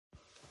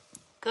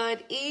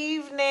Good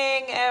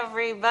evening,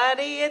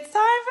 everybody. It's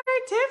time for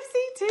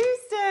Tipsy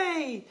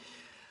Tuesday.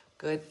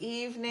 Good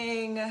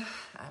evening.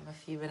 I'm a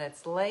few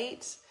minutes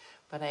late,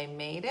 but I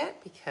made it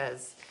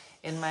because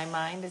in my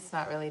mind it's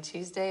not really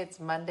Tuesday, it's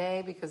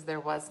Monday because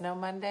there was no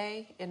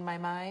Monday in my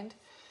mind.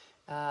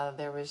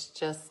 There was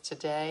just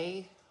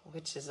today,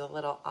 which is a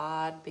little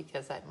odd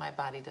because my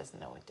body doesn't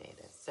know what day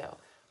it is. So,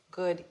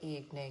 good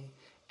evening,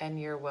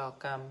 and you're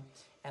welcome.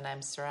 And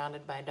I'm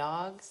surrounded by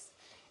dogs,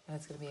 and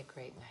it's going to be a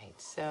great night.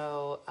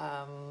 So,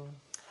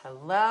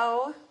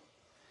 hello.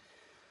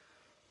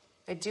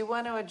 I do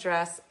want to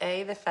address,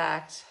 the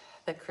fact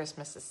that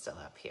Christmas is still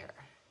up here.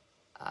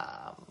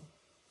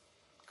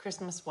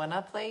 Christmas went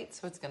up late,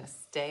 so it's going to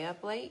stay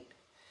up late.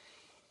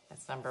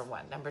 That's number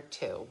one. Number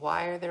two,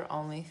 why are there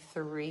only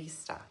 3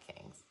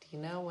 stockings? Do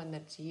you know when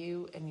that's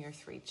you and your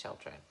 3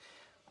 children?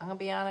 I'm going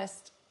to be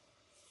honest,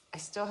 I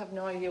still have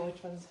no idea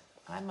which ones.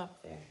 I'm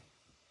up there.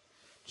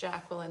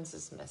 Jacqueline's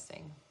is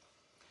missing.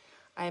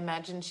 I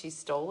imagine she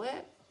stole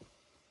it.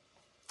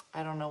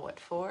 I don't know what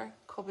for.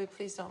 Colby,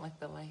 please don't lick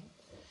the light.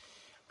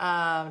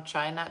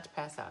 Try not to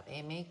pass out.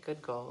 Amy,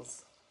 good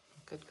goals.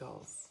 Good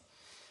goals.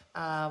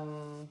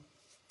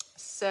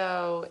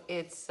 So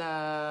it's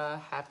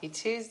Happy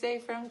Tuesday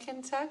from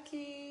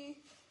Kentucky.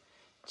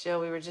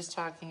 Jill, we were just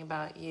talking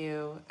about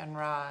you and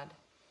Rod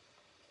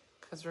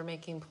because we're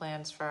making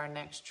plans for our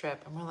next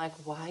trip. And we're like,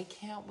 why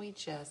can't we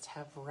just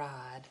have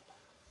Rod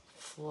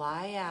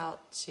fly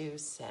out to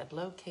said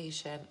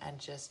location and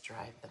just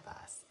drive the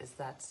bus? Is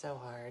that so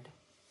hard?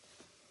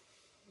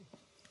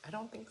 I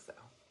don't think so.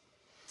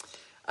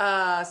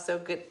 So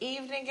good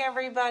evening,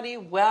 everybody.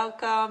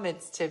 Welcome.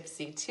 It's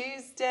Tipsy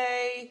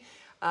Tuesday.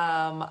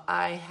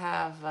 I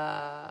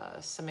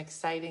have some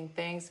exciting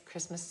things.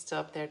 Christmas is still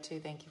up there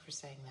too. Thank you for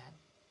saying that.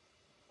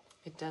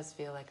 It does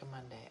feel like a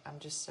Monday. I'm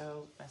just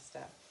so messed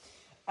up.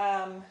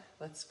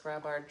 Let's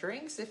grab our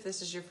drinks. If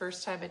this is your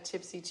first time at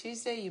Tipsy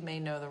Tuesday, you may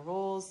know the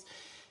rules.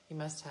 You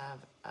must have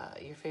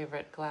your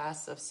favorite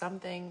glass of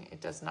something.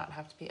 It does not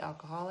have to be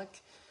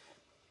alcoholic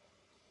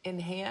in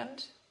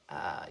hand.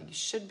 You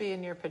should be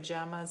in your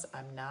pajamas.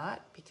 I'm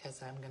not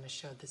because I'm going to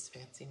show this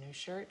fancy new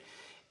shirt.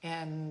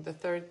 And the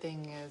third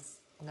thing is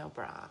no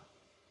bra.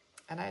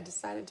 And I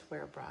decided to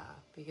wear a bra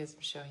because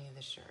I'm showing you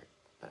the shirt.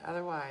 But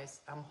otherwise,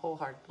 I'm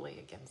wholeheartedly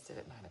against it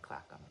at 9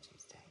 o'clock on a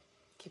Tuesday.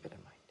 Keep it in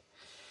mind.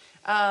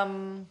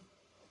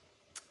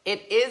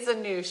 It is a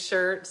new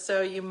shirt,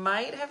 so you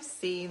might have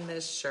seen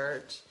this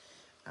shirt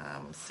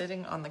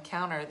sitting on the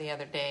counter the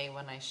other day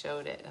when I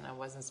showed it, and I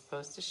wasn't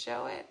supposed to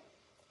show it.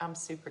 I'm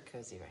super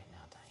cozy right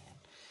now,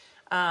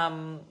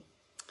 Diane.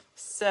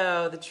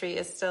 So the tree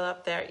is still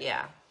up there,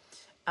 yeah.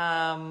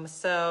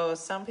 So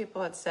some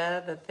people had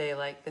said that they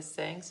like this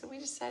thing, so we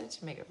decided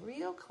to make it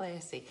real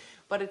classy,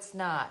 but it's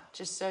not.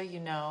 Just so you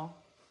know,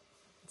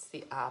 it's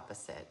the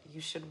opposite.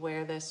 You should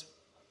wear this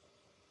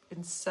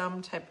in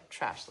some type of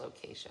trash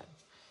location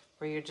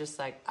where you're just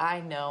like, I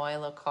know I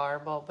look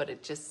horrible, but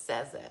it just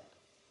says it.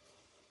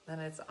 Then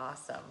it's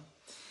awesome.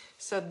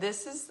 So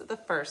this is the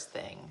first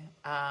thing.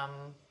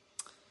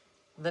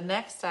 The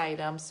next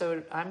item,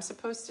 so I'm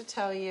supposed to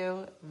tell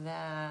you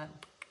that,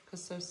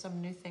 because there's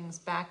some new things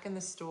back in the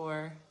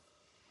store.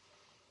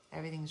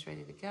 Everything's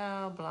ready to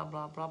go, blah,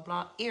 blah, blah,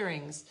 blah.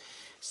 Earrings.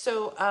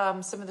 So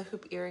some of the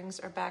hoop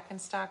earrings are back in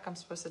stock. I'm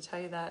supposed to tell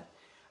you that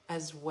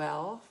as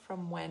well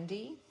from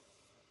Wendy.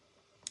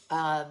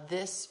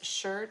 This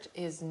shirt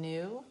is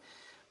new.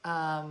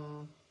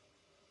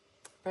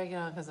 Break it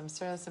on because I'm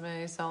certain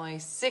somebody's only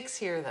 6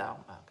 here though.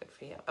 Oh, good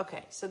for you.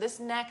 Okay, so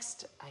this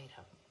next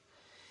item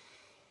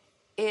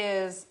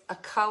is a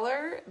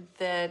color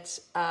that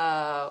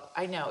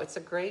I know it's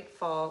a great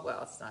fall,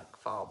 well, it's not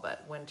fall,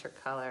 but winter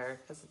color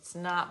because it's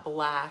not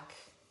black,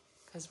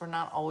 because we're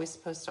not always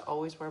supposed to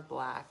always wear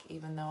black,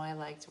 even though I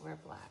like to wear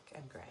black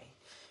and gray.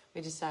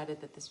 We decided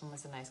that this one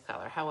was a nice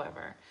color.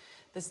 However,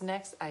 this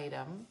next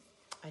item,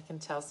 I can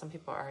tell some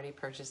people are already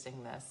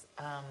purchasing this.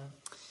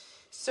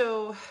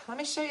 So let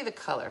me show you the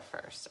color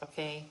first,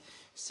 okay?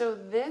 So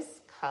this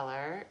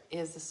color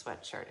is a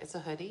sweatshirt. It's a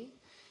hoodie.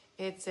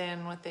 It's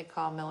in what they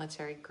call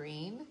military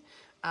green.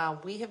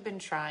 We have been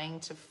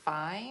trying to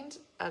find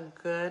a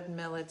good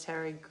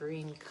military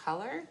green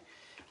color.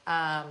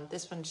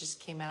 This one just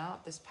came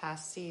out this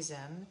past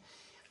season.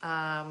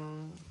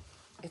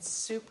 It's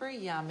super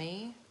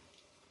yummy.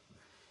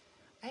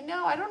 I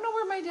know, I don't know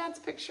where my dad's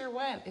picture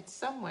went. It's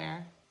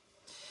somewhere.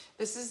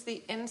 This is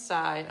the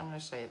inside. I'm going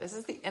to show you. This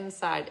is the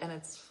inside, and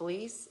it's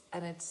fleece,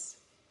 and it's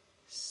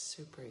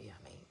super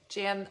yummy.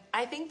 Jan,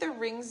 I think the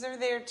rings are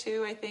there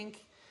too. I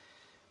think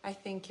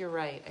you're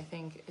right. I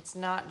think it's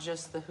not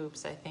just the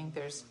hoops. I think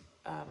there's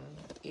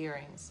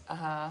earrings.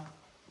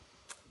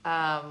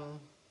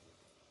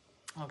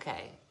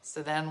 Okay,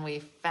 so then we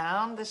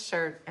found the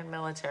shirt in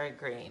military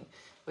green.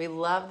 We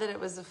loved that it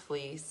was a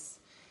fleece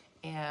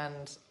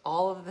and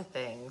all of the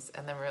things.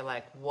 And then we're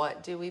like,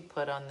 what do we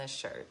put on this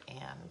shirt?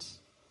 And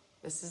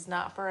this is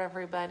not for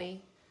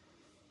everybody.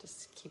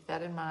 Just keep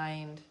that in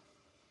mind.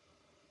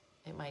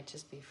 It might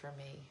just be for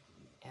me.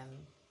 And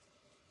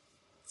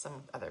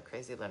some other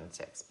crazy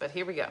lunatics. But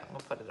here we go.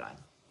 We'll put it on.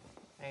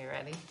 Are you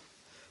ready?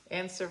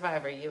 And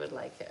Survivor, you would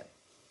like it.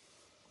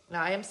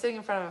 Now, I am sitting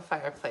in front of a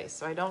fireplace,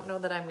 so I don't know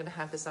that I'm going to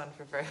have this on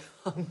for very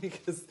long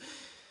because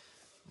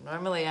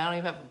normally I don't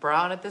even have a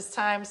bra on at this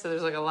time, so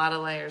there's like a lot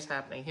of layers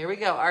happening. Here we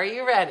go. Are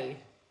you ready?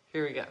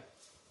 Here we go.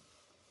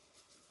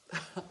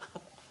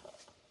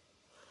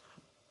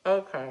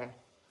 Okay.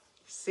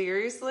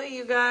 Seriously,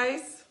 you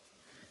guys?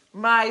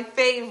 My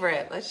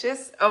favorite. Let's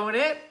just own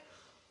it.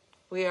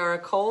 We are a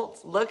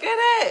cult. Look at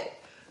it.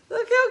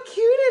 Look how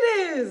cute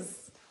it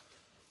is.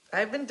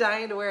 I've been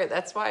dying to wear it.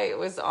 That's why it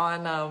was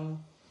on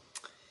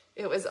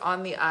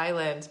the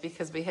island,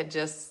 because we had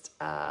just,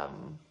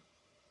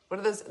 what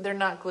are those? They're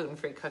not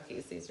gluten-free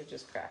cookies. These are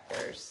just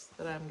crackers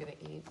that I'm going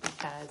to eat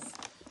because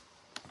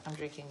I'm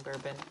drinking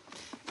bourbon.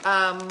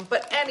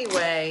 But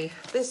anyway,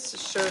 this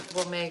shirt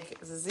will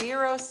make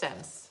 0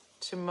 sense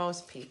to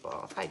most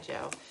people. Hi,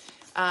 Joe.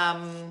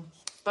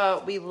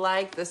 But we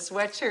like the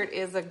sweatshirt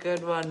is a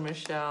good one,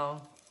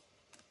 Michelle.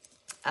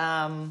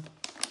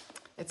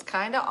 It's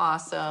kind of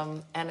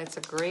awesome, and it's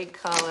a great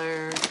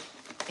color.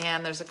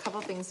 And there's a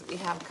couple things that we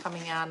have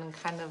coming out and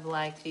kind of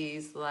like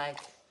these like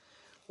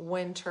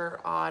winter,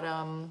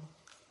 autumn,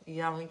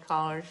 yummy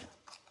colors.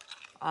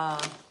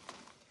 Let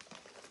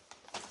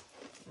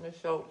me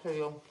show it to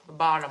you. The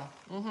bottom.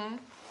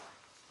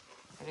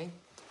 Ready?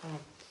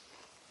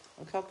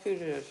 Look how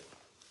cute it is.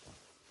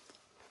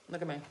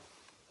 Look at me.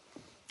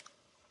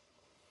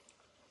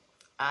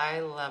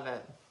 I love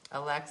it.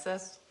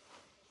 Alexis,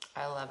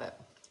 I love it.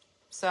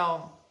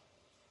 So,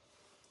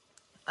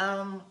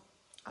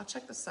 I'll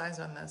check the size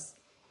on this.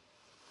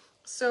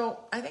 So,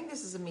 I think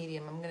this is a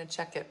medium. I'm going to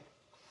check it.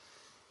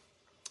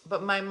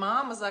 But my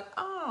mom was like,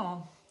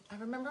 oh, I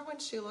remember when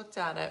she looked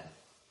at it.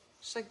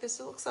 She's like, this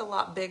looks a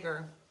lot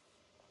bigger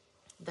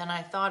than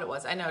I thought it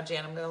was. I know,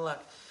 Jan, I'm going to look.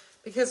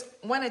 Because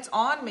when it's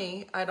on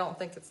me, I don't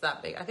think it's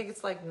that big. I think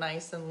it's like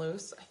nice and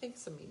loose. I think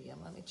it's a medium.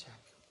 Let me check.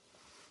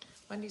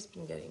 Wendy's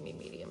been getting me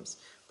mediums.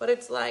 But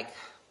it's like,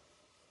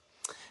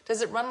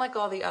 does it run like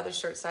all the other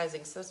shirt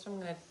sizing? So that's what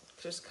I'm going to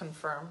just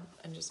confirm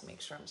and just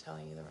make sure I'm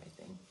telling you the right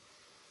thing.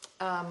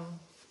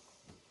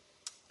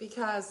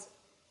 Because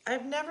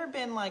I've never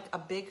been like a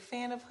big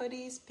fan of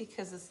hoodies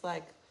because it's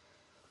like,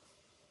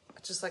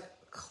 just like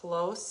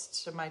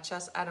close to my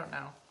chest. I don't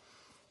know.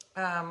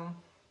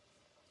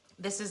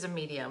 This is a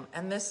medium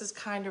and this is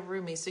kind of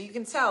roomy. So you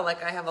can tell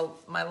like I have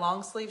my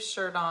long sleeve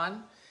shirt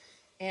on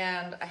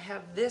and I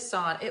have this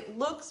on. It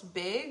looks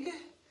big,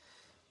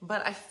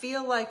 but I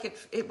feel like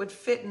it would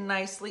fit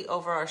nicely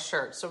over our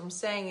shirt. So what I'm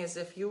saying is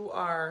if you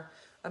are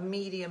a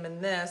medium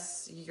in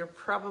this, you're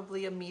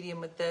probably a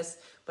medium with this,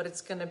 but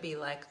it's gonna be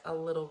like a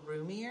little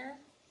roomier.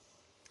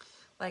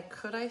 Like,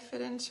 could I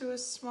fit into a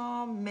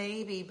small?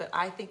 Maybe, but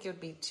I think it would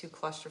be too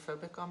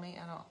claustrophobic on me.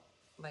 I don't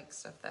like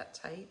stuff that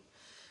tight.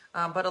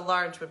 But a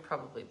large would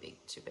probably be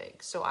too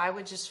big. So I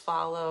would just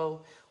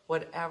follow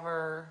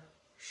whatever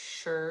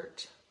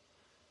shirt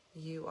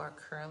you are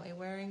currently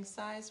wearing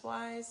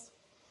size-wise.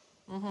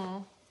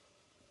 You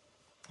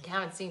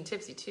haven't seen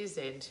Tipsy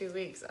Tuesday in 2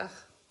 weeks. Ugh.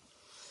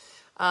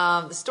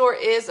 The store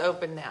is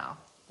open now.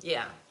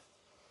 Yeah.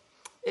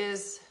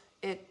 Is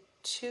it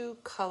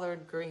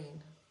two-colored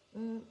green?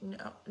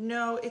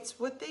 No, it's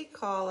what they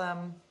call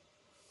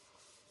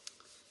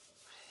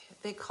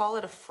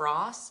it a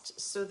frost.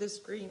 So this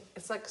green,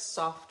 it's like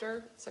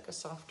softer. It's like a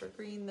softer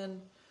green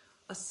than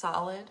a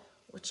solid,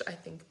 which I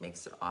think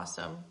makes it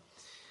awesome.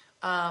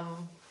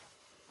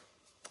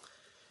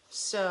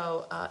 Is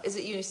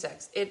it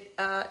unisex? It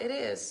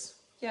is.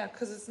 Yeah,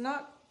 because it's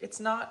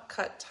not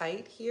cut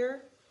tight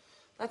here.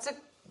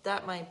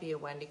 That might be a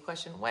Wendy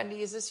question.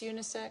 Wendy, is this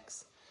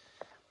unisex?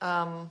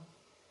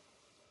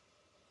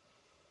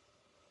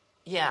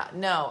 Yeah,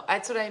 no,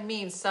 that's what I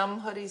mean.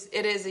 Some hoodies,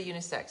 it is a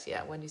unisex.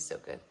 Yeah, Wendy's so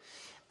good.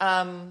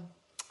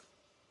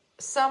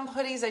 Some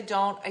hoodies I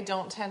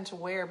don't tend to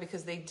wear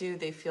because they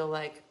feel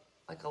like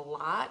a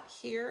lot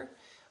here.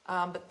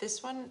 But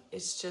this one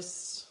is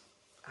just,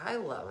 I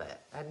love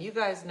it. And you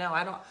guys know,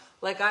 I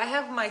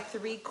have my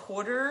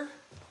 3/4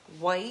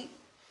 white,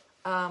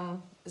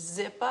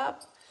 zip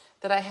up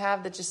that I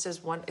have that just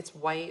says it's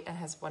white and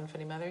has one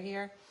funny mother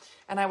here.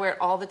 And I wear it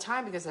all the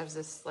time because I have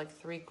this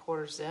like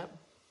 3/4 zip.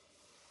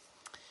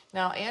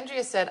 Now,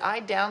 Andrea said,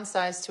 I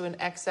downsize to an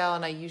XL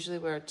and I usually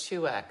wear a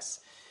 2X.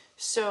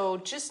 So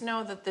just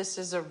know that this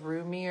is a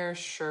roomier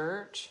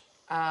shirt.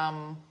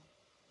 Andrea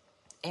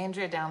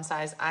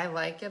downsized. I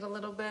like it a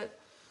little bit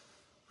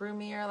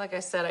roomier. Like I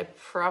said, I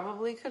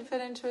probably could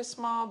fit into a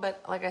small,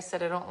 but like I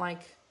said, I don't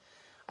like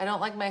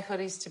my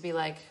hoodies to be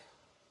like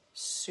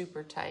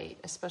super tight,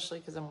 especially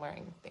because I'm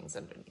wearing things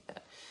underneath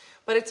it.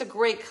 But it's a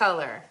great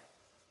color.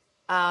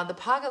 The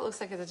pocket looks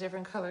like it's a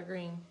different color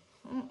green.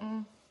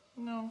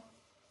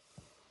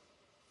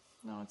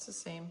 No, it's the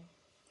same.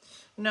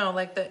 No,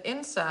 like the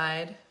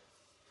inside,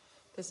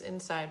 this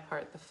inside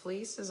part, the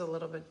fleece is a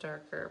little bit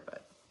darker,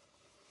 but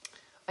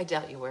I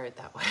doubt you wear it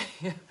that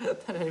way,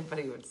 that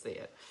anybody would see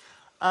it.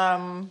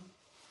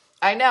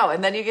 I know,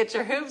 and then you get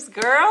your hoops.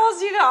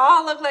 Girls, you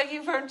all look like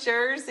you from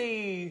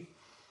Jersey.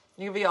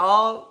 You can be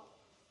all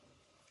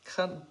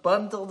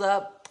bundled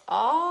up.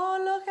 Oh,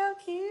 look how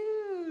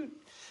cute.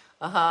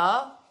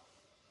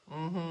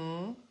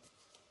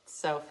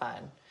 So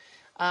fun.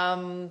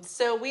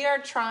 So we are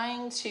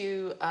trying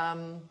to,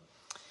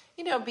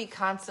 be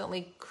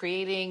constantly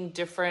creating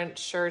different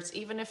shirts,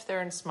 even if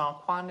they're in small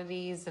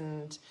quantities,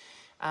 and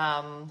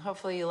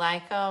hopefully you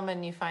like them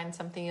and you find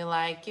something you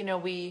like.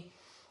 We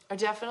are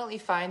definitely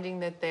finding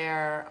that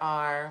there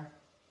are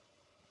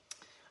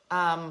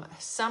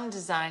some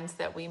designs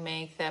that we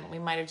make that we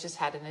might have just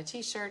had in a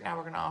t-shirt. Now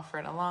we're going to offer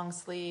it in a long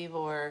sleeve,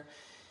 or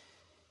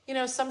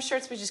some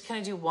shirts we just kind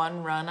of do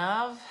one run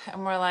of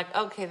and we're like,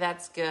 okay,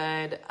 that's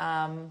good.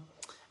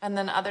 And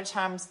then other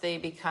times they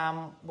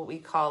become what we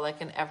call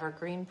like an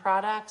evergreen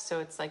product. So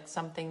it's like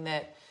something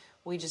that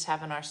we just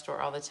have in our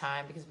store all the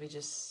time because we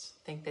just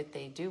think that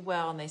they do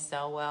well and they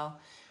sell well.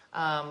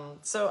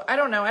 So I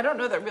don't know. I don't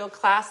know that Real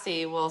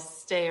Classy will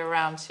stay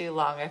around too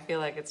long. I feel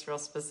like it's real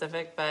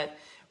specific, but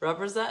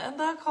representing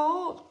the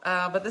cult.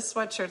 But this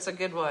sweatshirt's a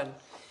good one.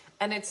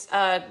 And it's,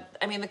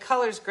 the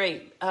color's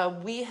great.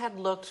 We had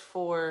looked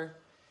for,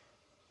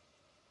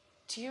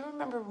 do you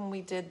remember when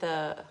we did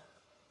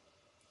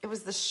it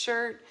was the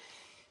shirt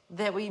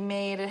that we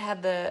made.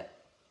 It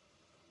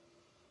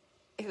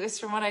was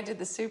from when I did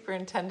the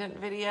superintendent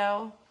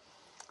video.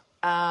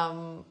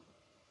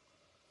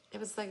 It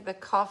was like the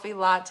coffee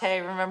latte.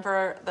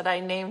 Remember that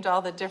I named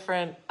all the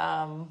different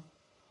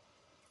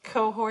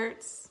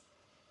cohorts?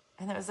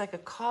 And it was like a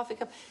coffee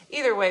cup.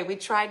 Either way, we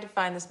tried to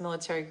find this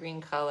military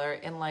green color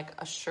in like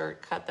a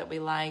shirt cut that we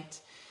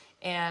liked.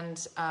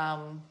 And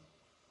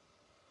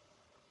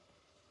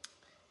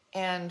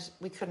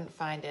we couldn't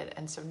find it.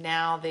 And so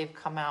now they've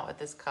come out with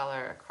this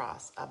color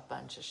across a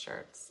bunch of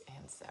shirts.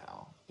 And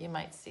so you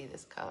might see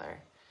this color.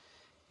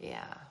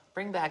 Yeah.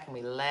 Bring back, and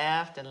we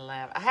laughed and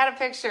laughed. I had a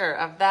picture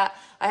of that.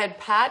 I had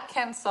Pat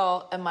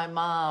Kensel and my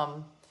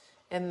mom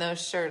in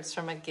those shirts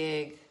from a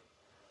gig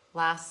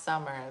last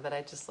summer that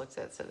I just looked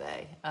at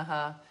today.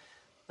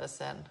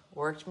 Listen,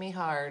 worked me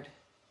hard.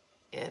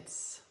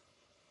 It's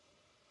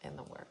in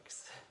the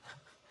works.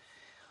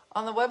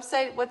 On the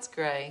website, what's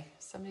gray?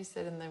 Somebody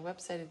said in the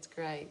website it's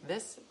gray.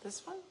 This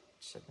one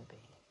shouldn't be.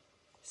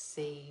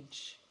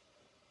 Sage.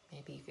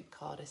 Maybe you could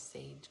call it a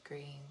sage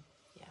green.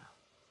 Yeah.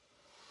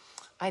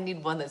 I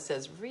need one that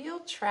says real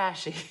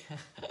trashy.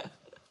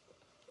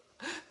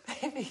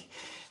 Maybe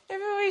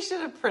we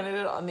should have printed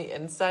it on the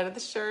inside of the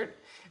shirt.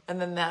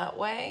 And then that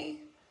way,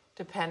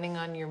 depending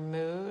on your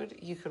mood,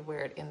 you could wear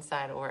it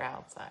inside or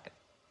outside.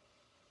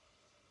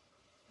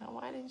 Now,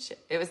 why didn't you?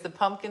 It was the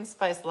pumpkin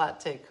spice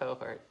latte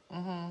cohort.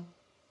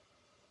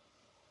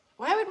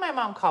 Why would my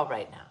mom call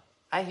right now?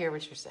 I hear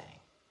what you're saying.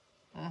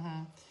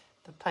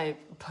 The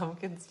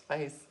pumpkin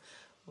spice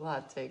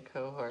latte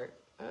cohort.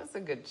 That was a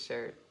good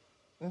shirt.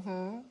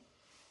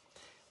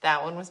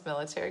 That one was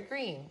military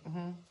green.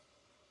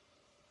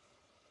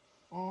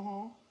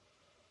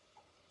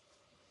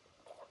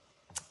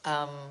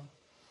 I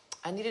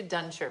need a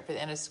Dunn shirt for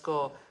the end of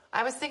school.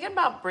 I was thinking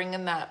about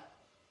bringing the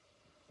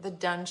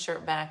Dunn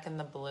shirt back in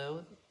the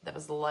blue. That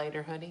was the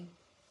lighter hoodie.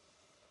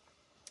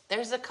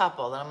 There's a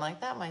couple that I'm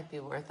like, that might be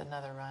worth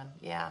another run.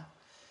 Yeah,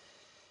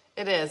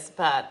 it is.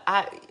 But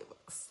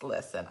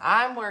listen,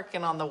 I'm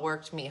working on the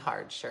Worked Me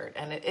Hard shirt,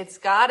 and it's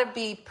got to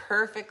be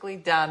perfectly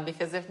done,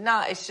 because if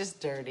not, it's just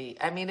dirty.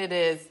 I mean, it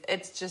is.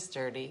 It's just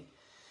dirty.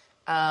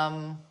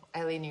 Eileen,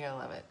 you're going to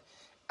love it.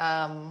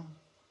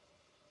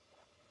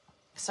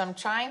 So I'm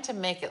trying to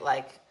make it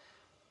like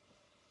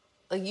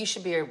you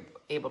should be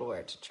able to wear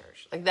it to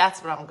church. Like,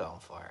 that's what I'm going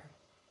for.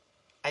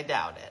 I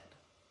doubt it.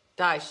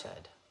 I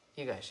should.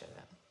 You guys shouldn't.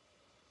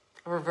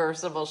 A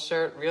reversible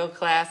shirt, real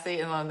classy,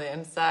 and on the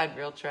inside,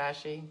 real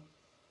trashy.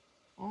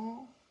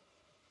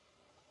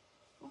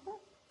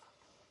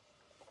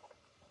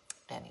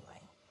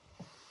 Anyway.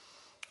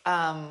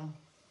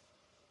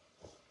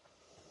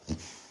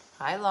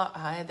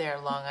 Hi there,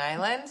 Long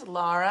Island.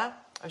 Laura.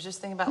 I was just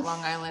thinking about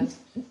Long Island.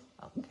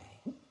 Okay.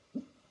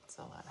 It's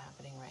a lot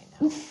happening right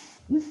now.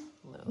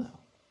 Lulu.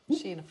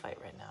 She's in a fight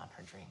right now in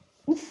her dream.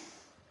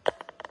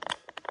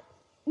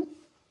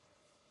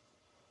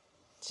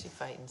 She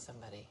fighting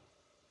somebody.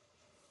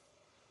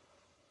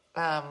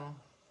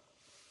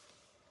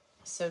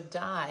 So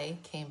Di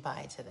came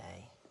by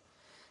today,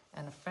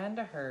 and a friend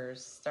of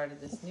hers started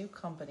this new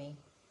company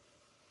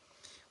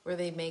where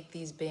they make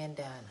these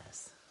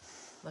bandanas.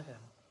 Look at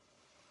them.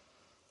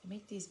 They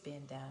make these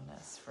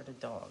bandanas for the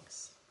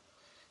dogs.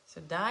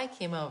 So Di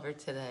came over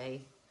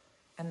today,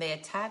 and they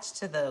attached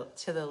to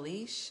the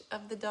leash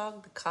of the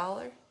dog, the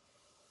collar.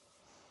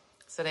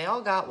 So they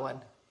all got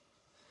one.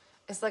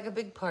 It's like a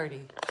big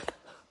party.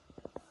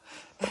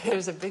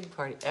 There's a big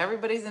party.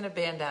 Everybody's in a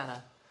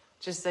bandana,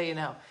 just so you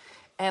know.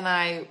 And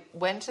I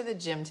went to the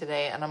gym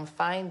today, and I'm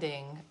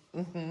finding...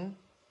 Wait,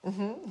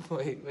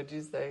 what'd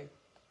you say?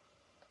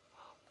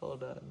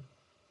 Hold on.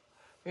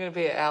 We're going to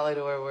pay Allie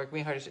to work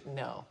me hard.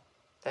 No,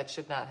 that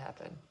should not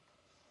happen.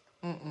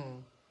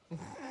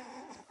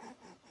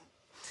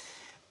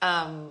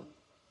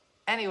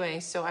 Anyway,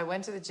 so I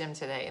went to the gym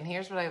today, and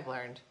here's what I've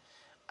learned.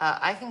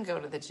 I can go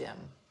to the gym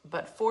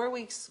but 4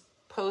 weeks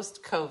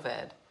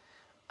post-COVID,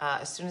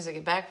 as soon as I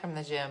get back from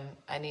the gym,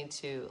 I need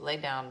to lay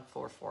down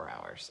for 4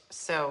 hours.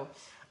 So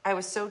I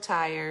was so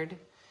tired.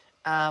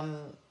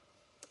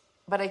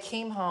 But I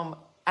came home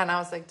and I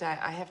was like, Di,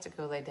 I have to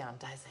go lay down.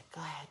 Di's like,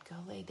 go ahead, go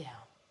lay down.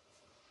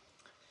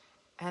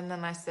 And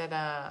then I said,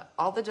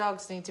 all the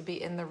dogs need to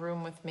be in the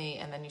room with me,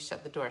 and then you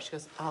shut the door. She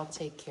goes, I'll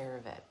take care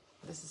of it.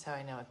 This is how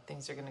I know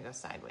things are going to go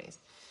sideways.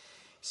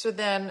 So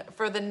then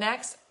for the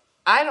next,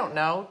 I don't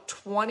know,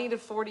 20 to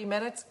 40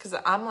 minutes, because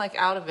I'm like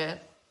out of it,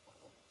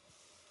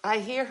 I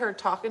hear her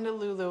talking to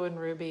Lulu and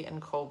Ruby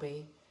and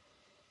Colby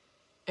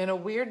in a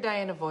weird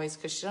Diana voice,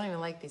 because she don't even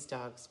like these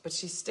dogs, but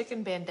she's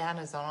sticking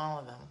bandanas on all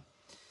of them.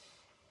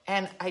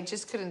 And I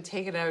just couldn't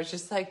take it. I was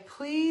just like,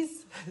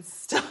 please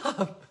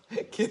stop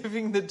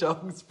giving the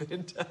dogs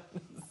bandanas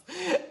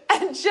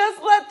and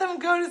just let them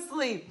go to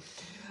sleep.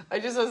 I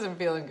just wasn't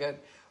feeling good.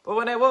 But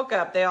when I woke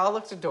up, they all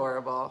looked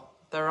adorable.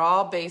 They're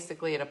all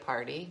basically at a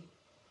party.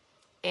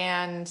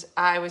 And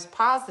I was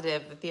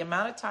positive that the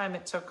amount of time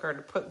it took her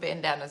to put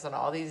bandanas on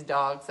all these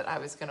dogs that I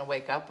was going to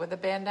wake up with a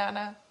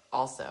bandana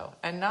also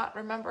and not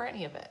remember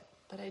any of it.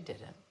 But I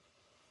didn't.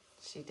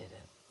 She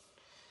didn't.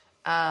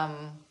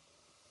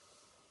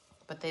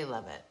 But they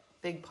love it.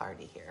 Big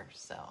party here,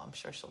 so I'm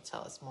sure she'll tell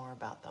us more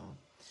about them.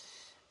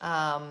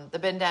 The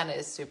bandana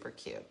is super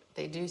cute.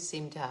 They do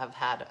seem to have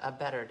had a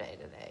better day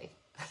today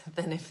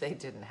than if they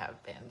didn't have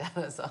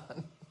bandanas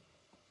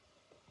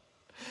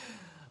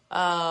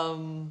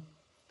on.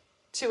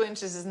 2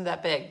 inches isn't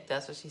that big.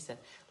 That's what she said.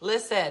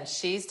 Listen,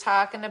 she's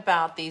talking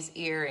about these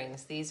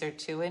earrings. These are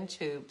 2-inch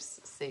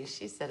hoops. See,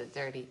 she said it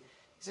dirty.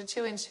 These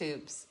are 2-inch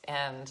hoops.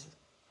 And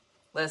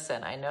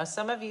listen, I know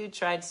some of you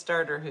tried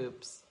starter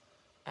hoops.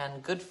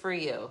 And good for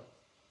you.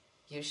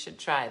 You should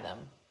try them.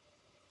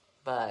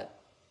 But,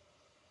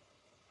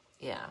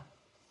 yeah.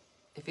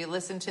 If you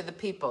listen to the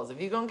peoples,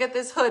 if you're going to get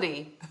this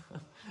hoodie,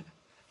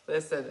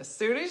 listen, as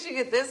soon as you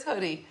get this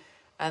hoodie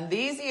and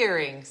these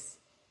earrings,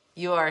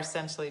 you are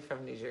essentially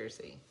from New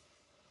Jersey.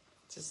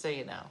 Just so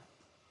you know.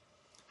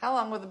 How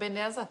long were the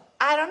bandanas?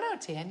 I don't know,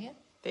 Tanya.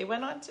 They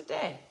went on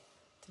today.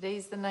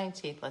 Today's the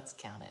 19th. Let's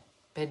count it.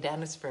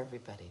 Bandanas for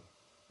everybody.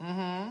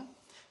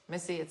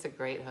 Missy, it's a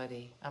great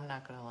hoodie. I'm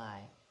not going to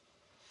lie.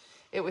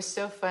 It was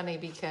so funny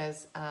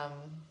because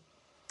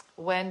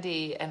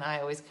Wendy and I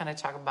always kind of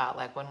talk about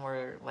like when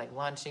we're like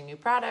launching new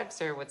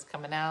products or what's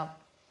coming out.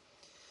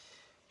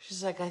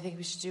 She's like, I think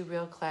we should do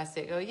Real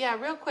Classy. I go, yeah,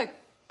 real quick.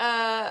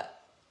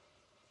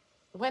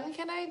 When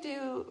can I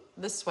do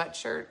the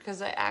sweatshirt?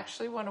 Because I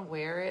actually want to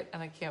wear it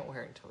and I can't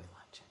wear it until we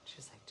launch it.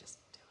 She's like, just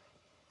do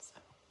it. So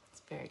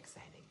it's very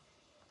exciting.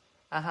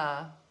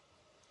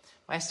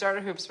 My starter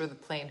hoops were the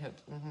plain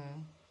hoops.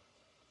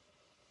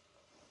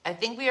 I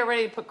think we are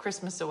ready to put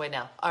Christmas away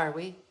now. Are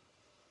we?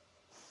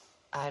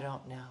 I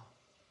don't know.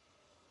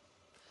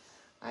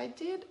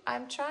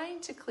 I'm trying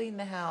to clean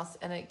the house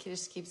and it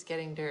just keeps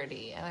getting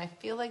dirty. And I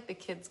feel like the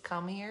kids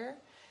come here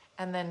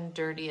and then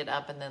dirty it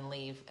up and then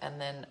leave.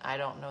 And then I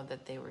don't know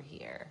that they were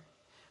here.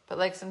 But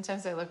like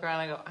sometimes I look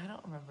around and I go, I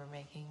don't remember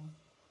making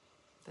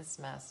this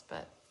mess,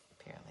 but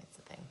apparently it's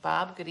a thing.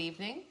 Bob, good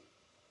evening.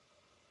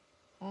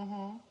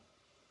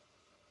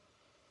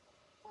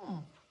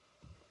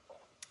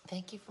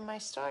 Thank you for my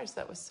stars.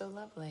 That was so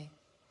lovely.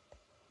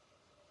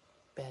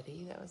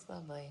 Betty, that was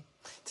lovely.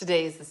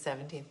 Today is the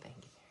 17th. Thank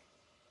you.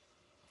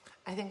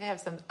 I think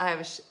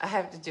I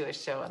have to do a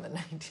show on the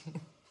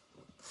 19th.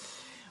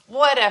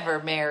 Whatever,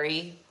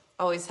 Mary.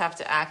 Always have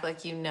to act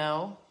like you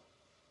know.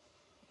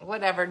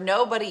 Whatever.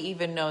 Nobody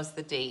even knows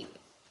the date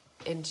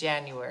in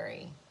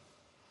January.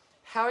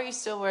 How are you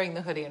still wearing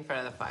the hoodie in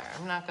front of the fire?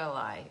 I'm not going to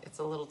lie. It's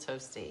a little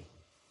toasty.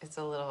 It's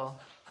a little...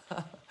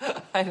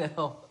 I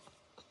know.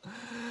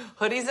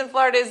 Hoodies in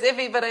Florida is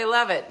iffy, but I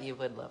love it. You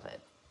would love it.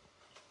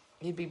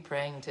 You'd be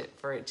praying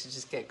for it to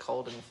just get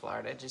cold in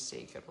Florida just so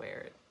you could wear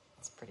it.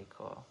 It's pretty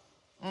cool.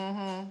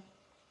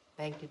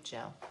 Thank you,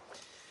 Joe.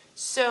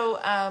 So,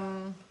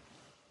 I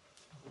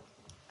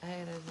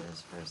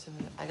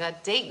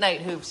got date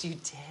night hoops. You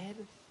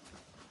did?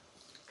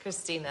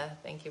 Christina,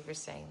 thank you for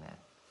saying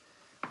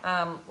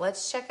that.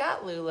 Let's check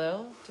out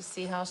Lulu to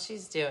see how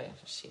she's doing.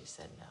 She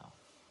said no.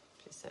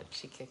 She said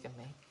she's kicking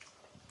me.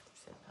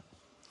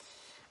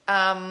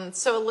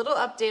 So a little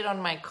update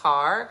on my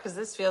car, because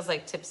this feels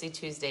like Tipsy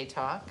Tuesday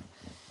talk.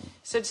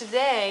 So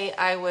today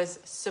I was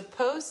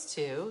supposed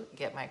to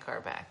get my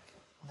car back.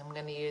 I'm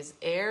going to use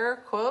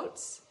air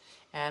quotes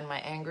and my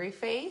angry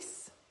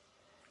face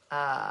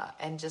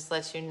and just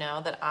let you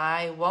know that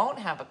I won't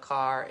have a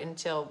car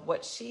until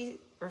what she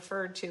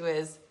referred to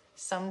as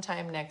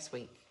sometime next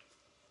week.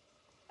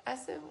 I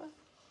said,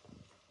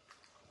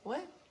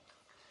 what?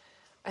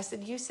 I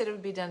said, you said it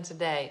would be done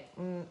today.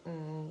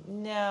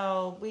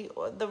 No,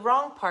 the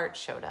wrong part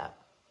showed up.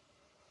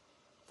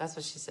 That's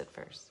what she said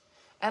first.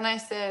 And I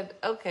said,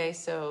 okay,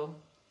 so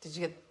did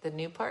you get the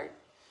new part?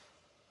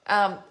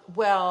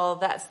 Well,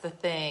 that's the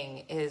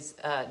thing is,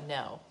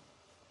 no.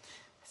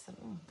 I said,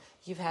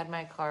 you've had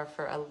my car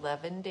for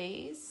 11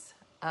 days.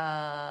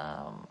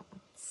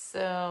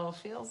 So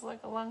feels like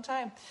a long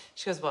time.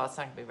 She goes, well, it's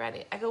not going to be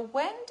ready. I go,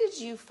 when did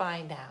you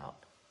find out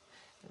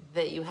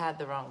that you had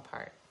the wrong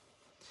part?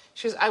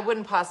 She goes, I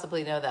wouldn't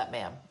possibly know that,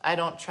 ma'am. I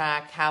don't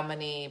track how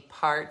many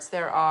parts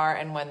there are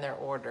and when they're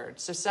ordered.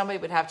 So somebody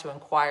would have to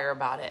inquire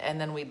about it, and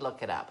then we'd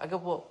look it up. I go,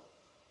 well,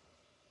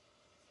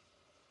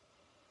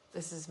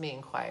 this is me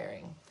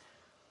inquiring.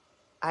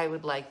 I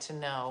would like to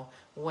know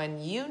when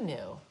you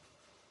knew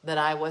that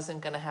I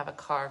wasn't going to have a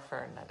car for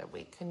another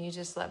week. Can you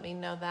just let me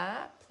know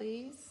that,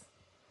 please?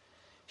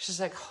 She's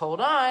like,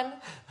 hold on.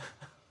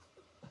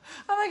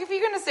 I'm like, if you're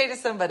going to say to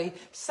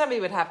somebody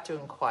would have to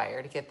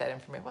inquire to get that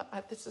information. Well,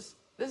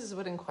 this is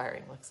what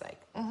inquiring looks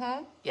like.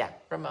 Yeah,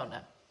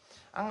 Ramona.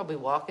 I'm going to be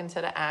walking to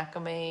the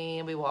Acme,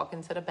 and be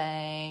walking to the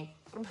bank.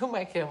 Who am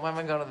I kidding? Why am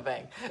I going to the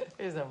bank?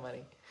 There's no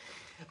money.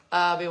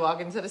 I'll be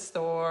walking to the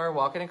store,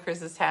 walking to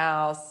Chris's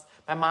house.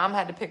 My mom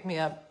had to pick me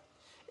up.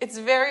 It's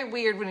very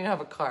weird when you don't have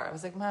a car. I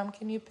was like, Mom,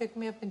 can you pick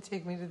me up and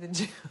take me to the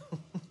gym?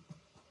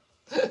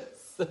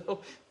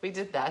 So we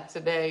did that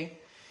today.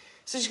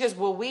 So she goes,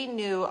 well, we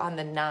knew on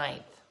the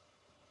 9th.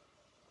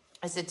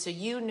 I said, so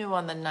you knew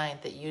on the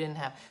 9th that you didn't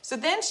have. So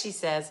then she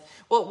says,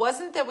 well, it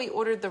wasn't that we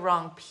ordered the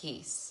wrong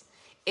piece.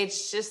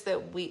 It's just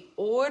that we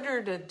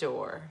ordered a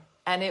door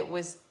and it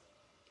was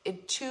in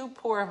too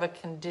poor of a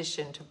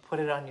condition to put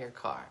it on your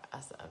car. I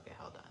said, okay,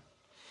 hold on.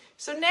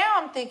 So now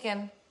I'm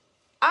thinking,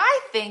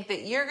 I think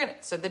that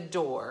so the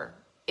door,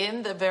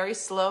 in the very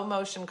slow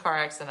motion car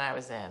accident I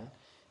was in,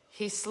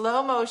 he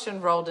slow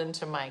motion rolled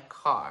into my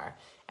car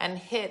and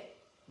hit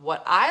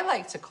what I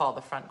like to call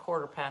the front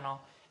quarter panel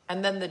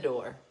and then the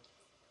door.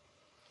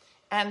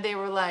 And they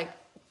were like,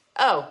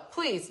 oh,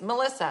 please,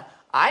 Melissa,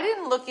 I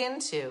didn't look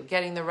into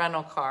getting the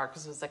rental car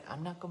because it was like,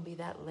 I'm not going to be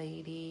that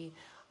lady.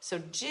 So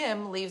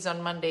Jim leaves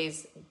on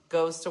Mondays,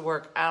 goes to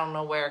work, I don't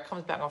know where,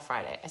 comes back on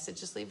Friday. I said,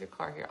 just leave your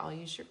car here. I'll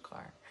use your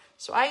car.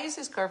 So I used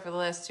his car for the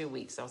last 2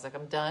 weeks. I was like,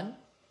 I'm done.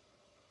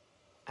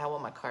 I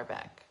want my car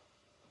back.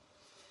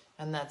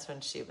 And that's when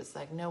she was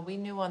like, no, we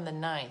knew on the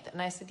 9th.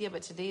 And I said, yeah,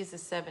 but today's the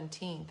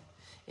 17th.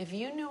 If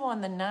you knew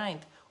on the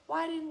 9th,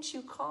 why didn't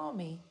you call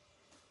me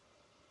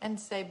and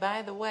say,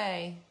 by the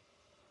way?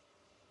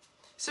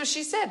 So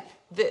she said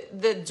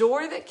the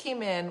door that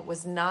came in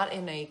was not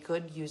in a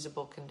good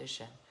usable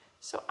condition.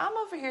 So I'm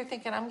over here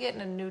thinking I'm getting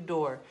a new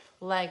door.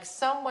 Like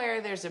somewhere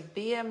there's a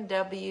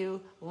BMW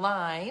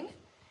line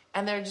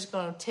and they're just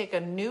going to take a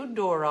new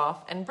door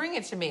off and bring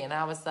it to me. And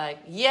I was like,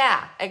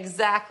 yeah,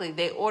 exactly.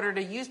 They ordered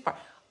a used part.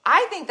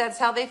 I think that's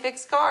how they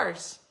fix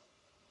cars.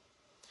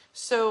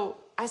 So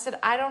I said,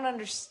 I don't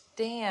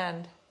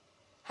understand.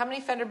 How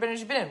many fender benders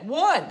you been in?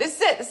 One. This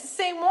is it. It's the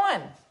same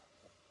one.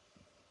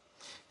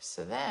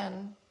 So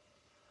then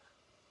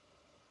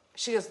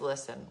she goes,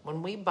 listen,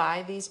 when we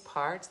buy these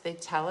parts, they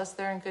tell us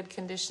they're in good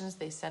conditions.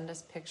 They send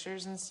us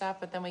pictures and stuff,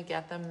 but then we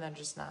get them and they're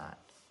just not.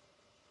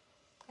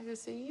 I go,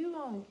 so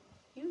you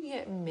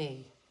get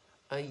me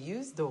a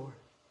used door.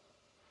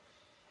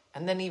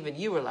 And then even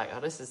you were like, oh,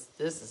 this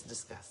is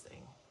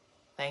disgusting.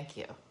 Thank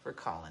you for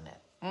calling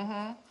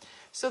it.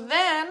 So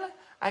then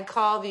I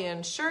call the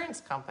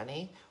insurance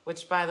company,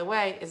 which, by the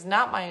way, is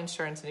not my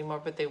insurance anymore,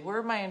 but they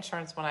were my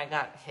insurance when I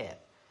got hit.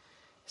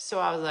 So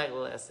I was like,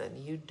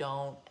 listen, you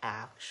don't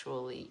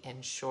actually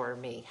insure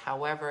me.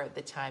 However, at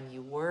the time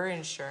you were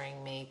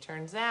insuring me,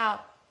 turns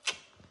out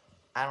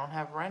I don't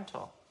have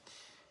rental.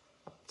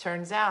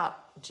 Turns out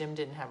Jim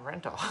didn't have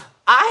rental.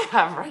 I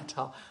have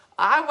rental.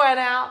 I went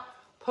out,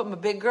 put my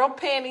big girl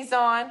panties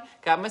on,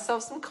 got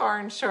myself some car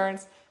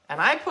insurance, and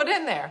I put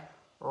in there,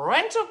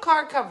 rental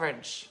car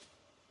coverage.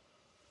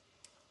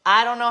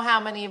 I don't know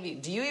how many of you,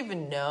 do you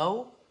even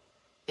know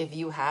if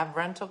you have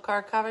rental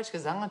car coverage?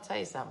 Because I'm going to tell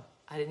you something.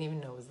 I didn't even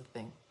know it was a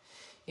thing.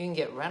 You can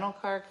get rental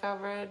car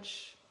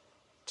coverage,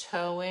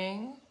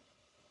 towing.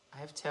 I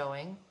have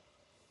towing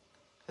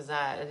because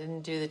I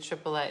didn't do the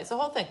AAA. It's the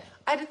whole thing.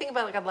 I had to think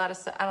about like a lot of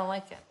stuff. I don't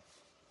like it.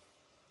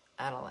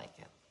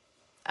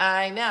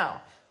 I know.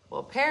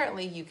 Well,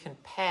 apparently you can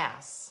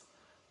pass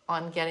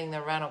on getting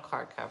the rental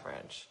car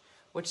coverage,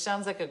 which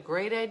sounds like a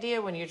great idea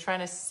when you're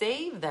trying to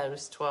save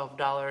those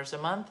 $12 a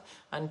month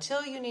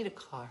until you need a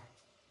car.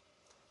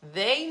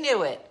 They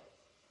knew it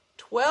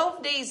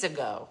 12 days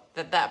ago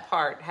that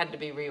part had to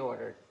be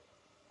reordered.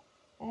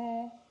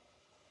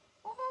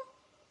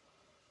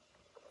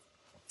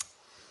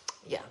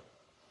 Yeah.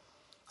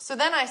 So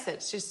then I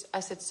said,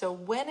 so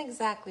when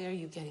exactly are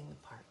you getting the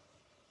part?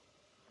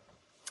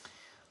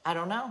 I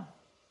don't know.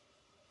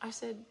 I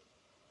said,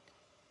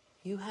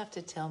 you have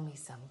to tell me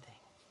something.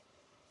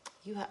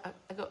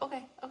 I go,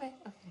 okay.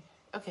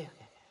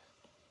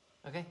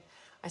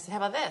 I said, how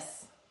about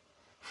this?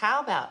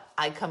 How about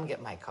I come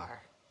get my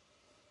car?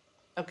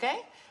 Okay?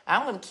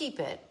 I'm going to keep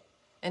it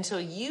until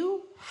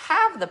you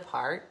have the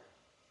part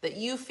that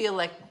you feel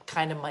like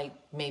kind of might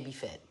maybe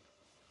fit.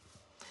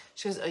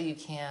 She goes, oh, you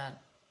can't.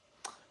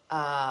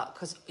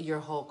 Because your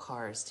whole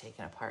car is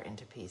taken apart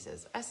into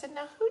pieces. I said,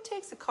 now who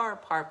takes a car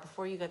apart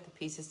before you got the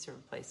pieces to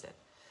replace it?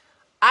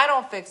 I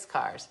don't fix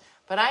cars.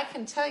 But I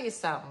can tell you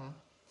something.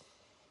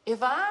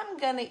 If I'm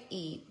going to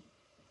eat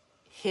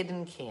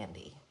hidden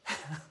candy,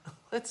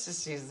 Let's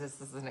just use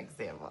this as an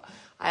example.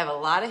 I have a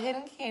lot of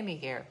hidden candy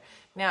here.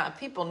 Now, if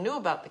people knew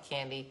about the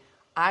candy,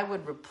 I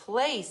would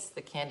replace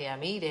the candy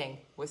I'm eating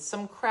with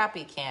some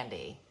crappy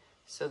candy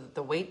so that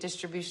the weight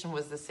distribution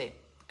was the same.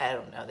 I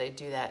don't know. They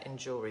do that in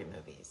jewelry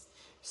movies.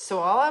 So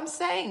all I'm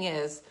saying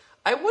is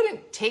I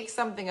wouldn't take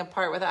something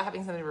apart without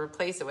having something to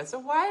replace it with. So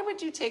why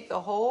would you take the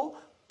whole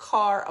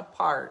car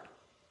apart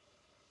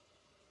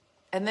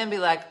and then be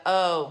like,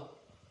 oh,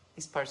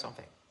 these parts don't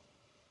fit?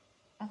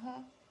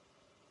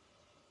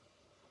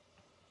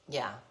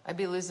 Yeah, I'd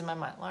be losing my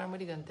mind. Lauren, what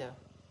are you going to do?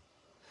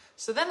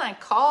 So then I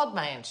called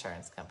my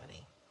insurance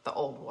company, the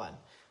old one.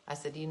 I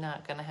said, you're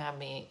not going to have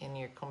me in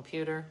your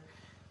computer?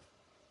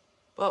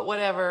 But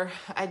whatever,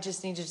 I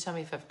just need you to tell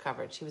me if I have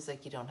coverage. He was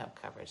like, you don't have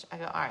coverage. I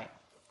go, all right,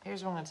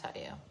 here's what I'm going to tell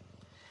you.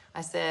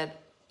 I said,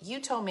 you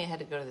told me I had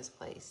to go to this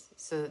place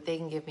so that they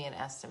can give me an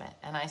estimate.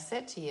 And I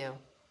said to you,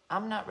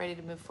 I'm not ready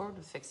to move forward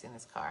with fixing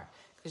this car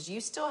because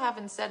you still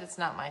haven't said it's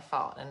not my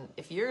fault. And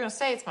if you're going to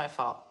say it's my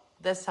fault,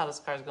 that's how this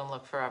car is going to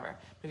look forever.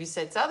 But if you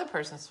say it's the other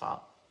person's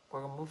fault,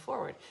 we're going to move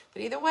forward.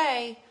 But either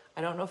way,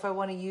 I don't know if I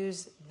want to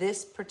use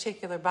this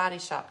particular body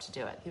shop to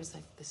do it. He was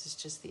like, this is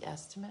just the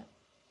estimate.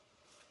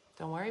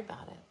 Don't worry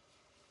about it.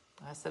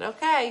 I said,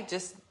 okay,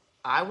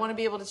 I want to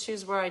be able to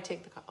choose where I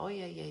take the car. Oh,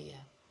 yeah.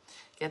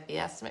 Get the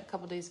estimate. A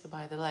couple days go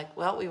by. They're like,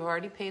 well, we've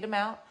already paid them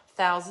out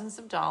thousands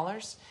of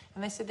dollars,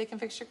 and they said they can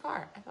fix your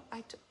car. I go,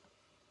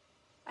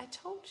 I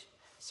told you.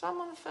 So I'm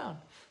on the phone.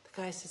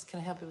 The guy says, can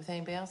I help you with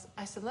anybody else?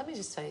 I said, let me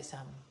just tell you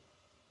something.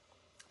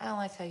 I don't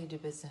like how you do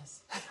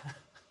business.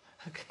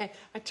 Okay?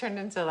 I turned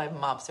into like a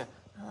mobster.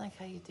 I don't like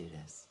how you do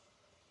this.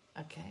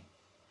 Okay?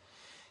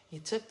 You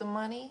took the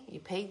money. You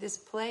paid this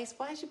place.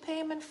 Why'd you pay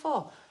him in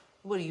full?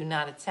 What, are you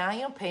not Italian?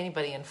 You don't pay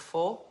anybody in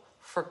full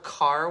for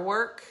car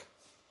work?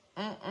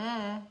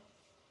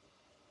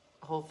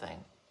 Whole thing.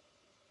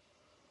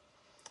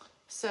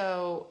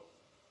 So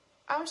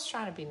I was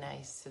trying to be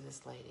nice to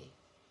this lady.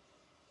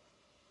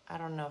 I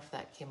don't know if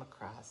that came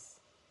across.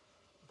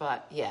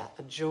 But yeah,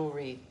 a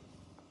jewelry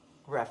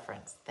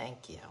reference.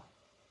 Thank you.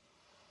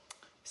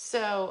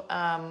 So,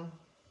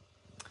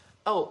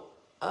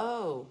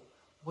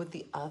 would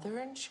the other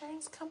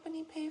insurance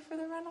company pay for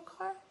the rental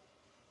car?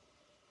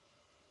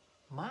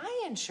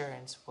 My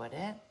insurance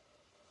wouldn't,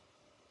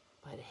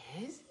 but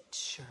his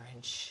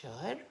insurance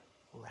should,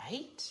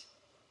 right?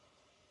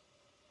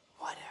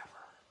 Whatever.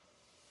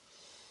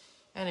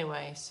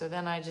 Anyway, so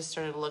then I just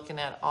started looking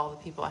at all the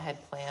people I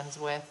had plans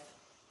with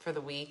for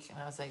the week, and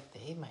I was like,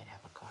 they might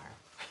have a car.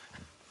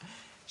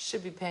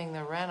 Should be paying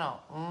the rental.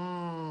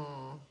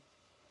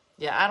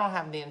 Yeah, I don't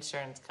have the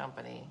insurance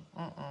company.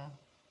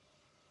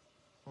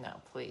 No,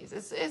 please.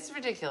 It's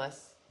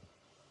ridiculous.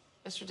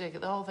 It's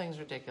ridiculous. The whole thing's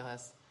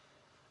ridiculous.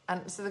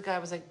 And so the guy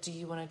was like, do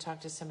you want to talk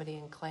to somebody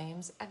in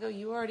claims? I go,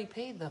 you already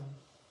paid them.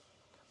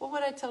 Well,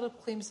 what did I tell the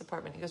claims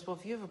department? He goes, well,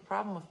 if you have a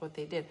problem with what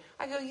they did.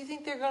 I go, you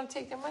think they're going to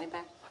take their money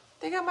back?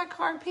 They got my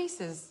car in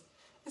pieces.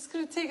 It's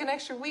going to take an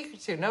extra week or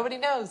two. Nobody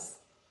knows.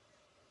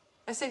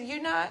 I said,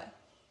 you're not.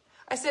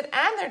 I said,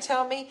 and they're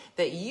telling me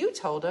that you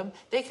told them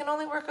they can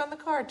only work on the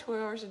car 2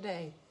 hours a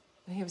day.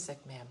 And he was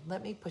like, ma'am,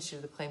 let me push you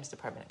to the claims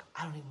department. I go,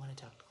 I don't even want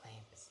to talk to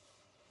claims.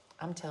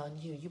 I'm telling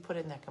you, you put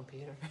it in that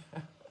computer.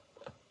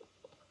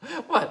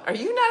 What, are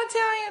you not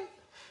Italian?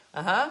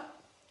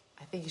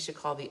 I think you should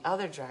call the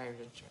other driver.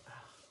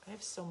 I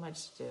have so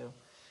much to do.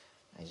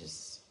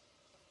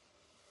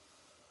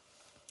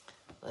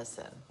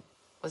 Listen,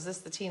 was this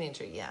the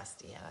teenager? Yes,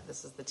 Deanna,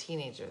 this is the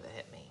teenager that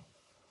hit me.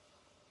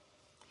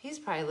 He's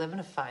probably living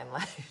a fine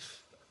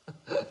life.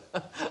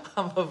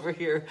 I'm over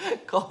here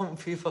calling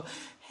people,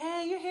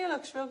 hey, your hair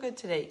looks real good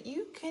today.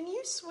 Can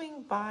you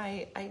swing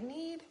by? I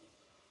need,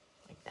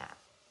 like that.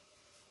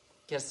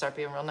 You gotta start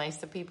being real nice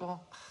to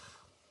people.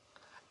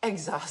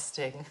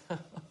 Exhausting.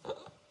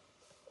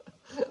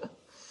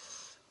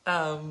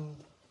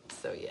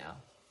 So yeah.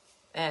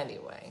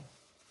 Anyway.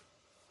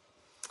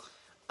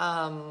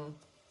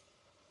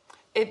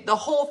 The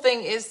whole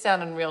thing is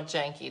sounding real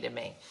janky to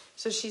me.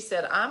 So she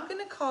said, I'm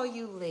going to call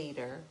you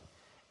later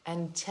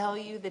and tell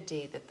you the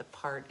date that the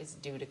part is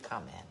due to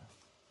come in.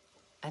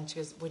 And she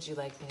goes, would you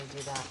like me to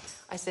do that?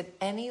 I said,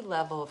 any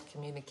level of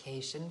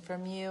communication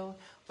from you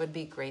would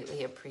be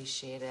greatly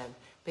appreciated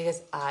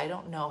because I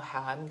don't know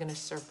how I'm going to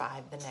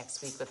survive the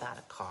next week without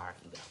a car.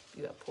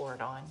 You got to pour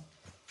it on.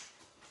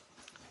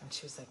 And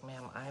she was like,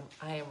 ma'am,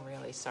 I am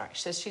really sorry.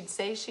 She said she'd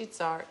say she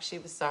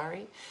was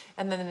sorry.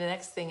 And then the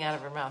next thing out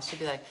of her mouth, she'd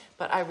be like,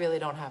 but I really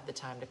don't have the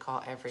time to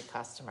call every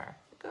customer.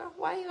 Girl,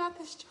 why you got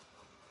this job?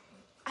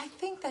 I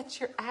think that's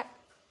your act.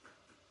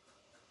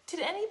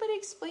 Did anybody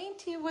explain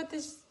to you what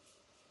this...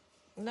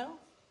 No?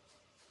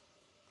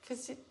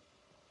 Because it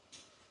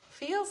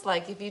feels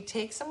like if you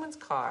take someone's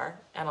car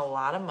and a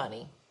lot of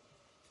money,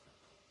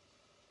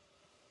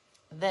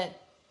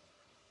 that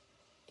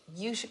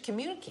you should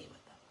communicate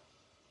with them.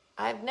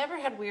 I've never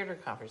had weirder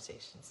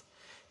conversations.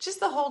 Just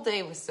the whole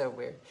day was so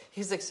weird.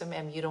 He was like, so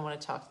ma'am, you don't want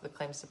to talk to the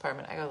claims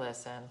department? I go,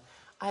 listen,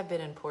 I've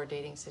been in poor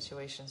dating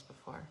situations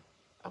before,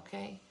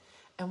 okay?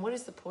 And what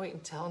is the point in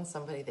telling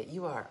somebody that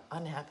you are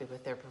unhappy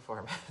with their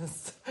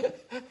performance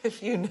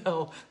if you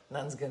know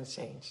none's going to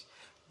change?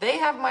 They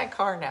have my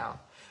car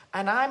now,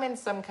 and I'm in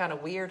some kind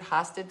of weird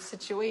hostage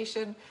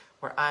situation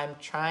where I'm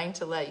trying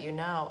to let you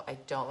know I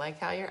don't like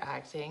how you're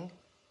acting,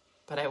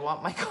 but I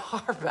want my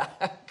car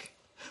back.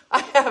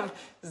 I have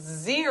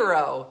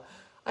zero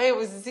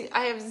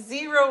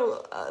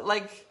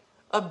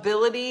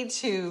ability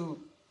to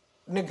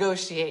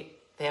negotiate.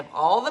 They have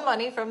all the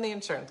money from the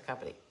insurance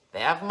company. They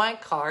have my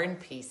car in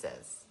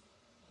pieces.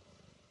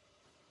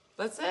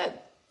 That's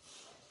it.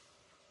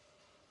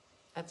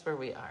 That's where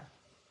we are.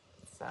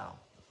 So,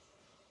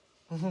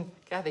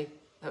 Kathy,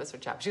 that was her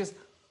job. She goes,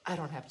 I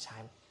don't have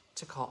time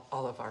to call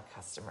all of our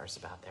customers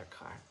about their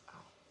car. Oh.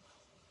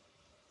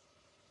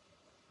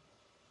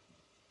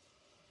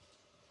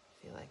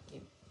 I feel like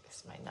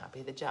this might not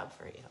be the job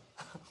for you.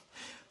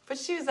 But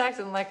she was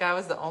acting like I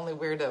was the only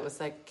weirdo. It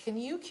was like, can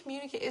you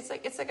communicate? It's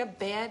like a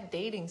bad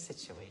dating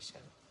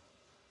situation.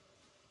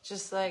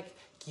 Just like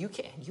you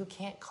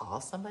can't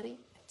call somebody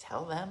and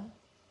tell them.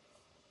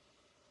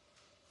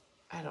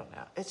 I don't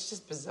know. It's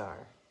just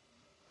bizarre.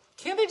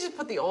 Can't they just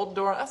put the old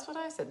door on? That's what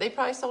I said. They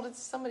probably sold it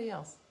to somebody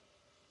else.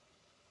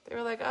 They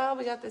were like, oh,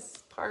 we got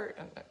this part.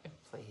 And,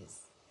 please.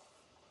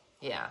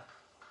 Yeah.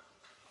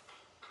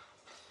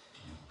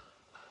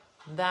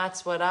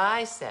 That's what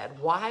I said.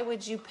 Why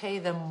would you pay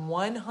them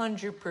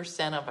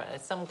 100% of it?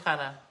 It's some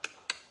kind of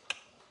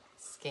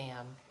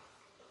scam.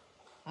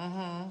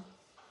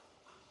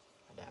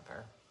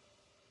 Whatever.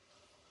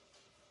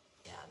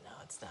 Yeah, no,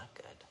 it's not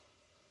good.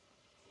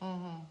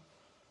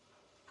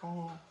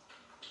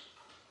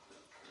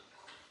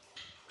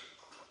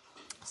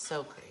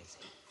 So crazy.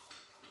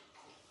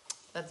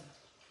 That's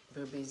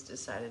Boobies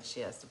decided she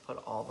has to put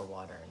all the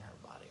water in her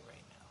body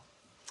right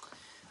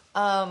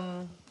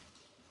now.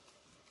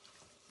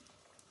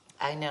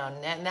 I know.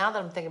 Now that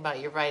I'm thinking about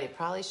it, you're right. It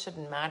probably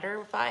shouldn't matter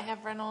if I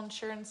have rental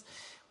insurance.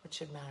 What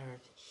should matter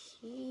if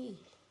he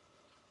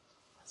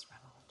has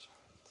rental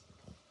insurance?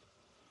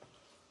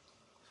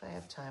 If I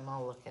have time,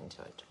 I'll look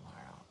into it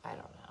tomorrow. I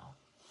don't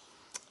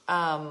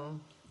know.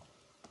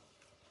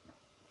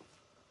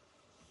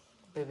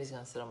 Baby's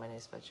going to sit on my new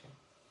sweatshirt.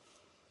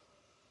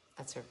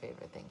 That's her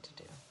favorite thing to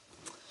do.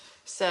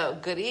 So,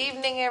 good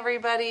evening,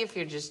 everybody. If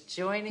you're just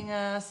joining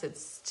us,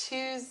 it's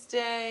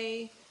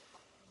Tuesday,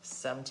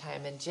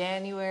 sometime in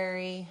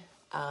January.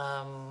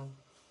 I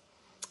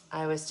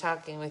was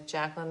talking with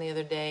Jacqueline the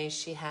other day.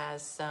 She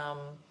has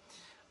some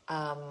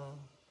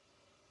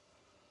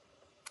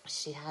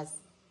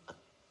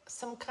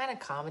kind of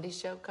comedy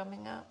show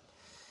coming up.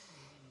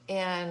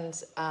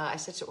 And I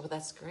said, well,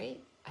 that's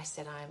great. I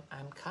said,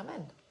 I'm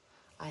coming.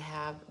 I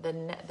have the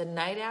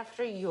night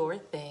after your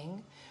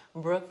thing,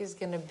 Brooke is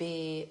going to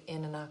be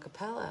in an a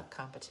cappella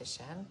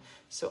competition.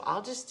 So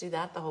I'll just do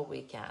that the whole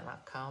weekend. I'll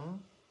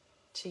come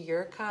to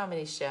your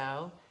comedy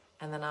show,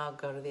 and then I'll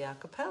go to the a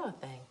cappella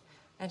thing.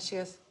 And she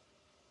goes,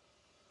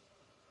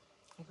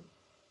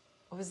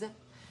 what was that?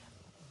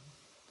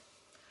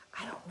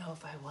 I don't know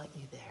if I want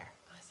you there.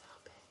 I said, oh,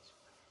 bitch.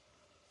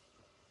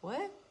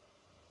 What?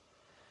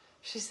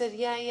 She said,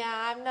 yeah,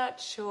 I'm not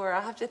sure.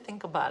 I'll have to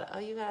think about it. Oh,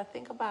 you got to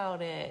think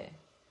about it.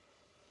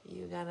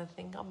 You got to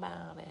think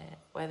about it.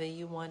 Whether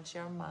you want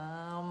your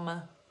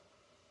mom.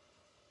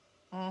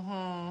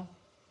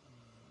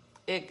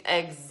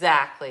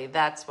 Exactly.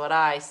 That's what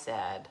I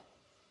said.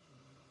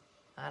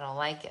 I don't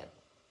like it.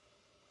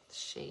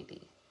 It's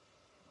shady.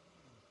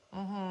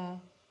 It's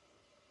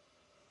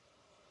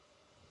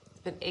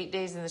been 8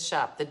 days in the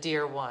shop. The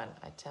deer won,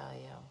 I tell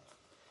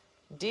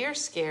you. Deer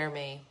scare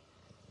me.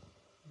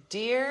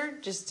 Deer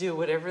just do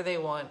whatever they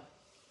want.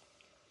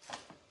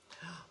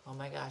 Oh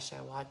my gosh,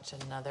 I watched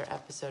another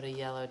episode of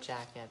Yellow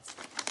Jackets.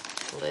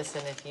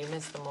 Listen, if you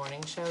missed the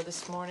morning show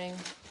this morning,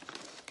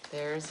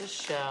 there's a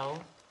show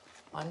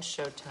on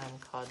Showtime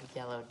called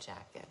Yellow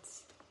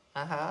Jackets.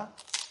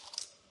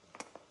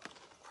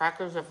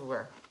 Crackers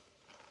everywhere.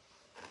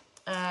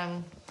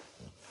 I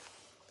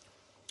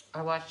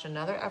watched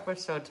another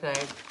episode today.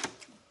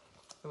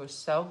 It was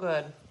so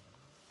good.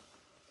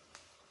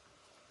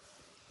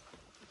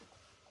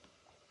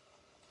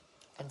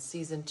 And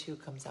season 2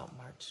 comes out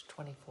March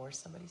 24th,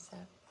 somebody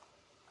said.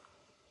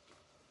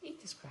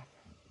 Eat this cracker.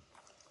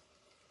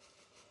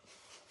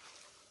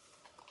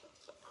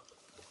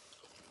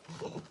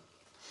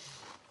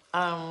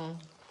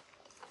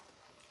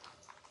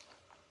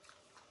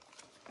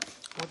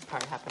 What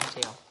part happened to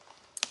you?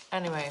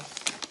 Anyway,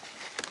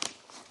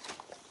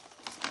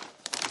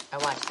 I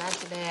watched that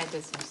today. I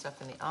did some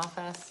stuff in the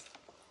office.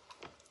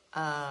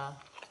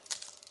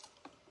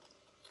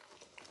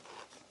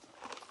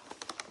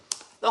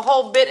 The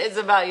whole bit is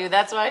about you.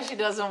 That's why she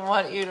doesn't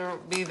want you to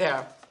be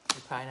there.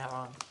 You're probably not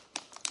wrong.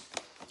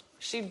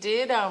 She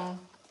did,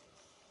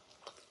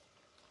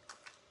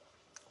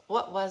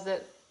 what was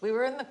it? We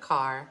were in the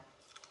car.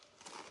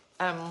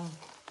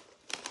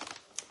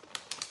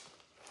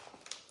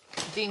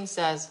 Dean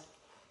says,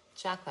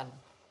 Jacqueline,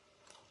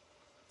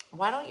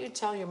 why don't you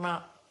tell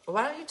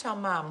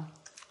mom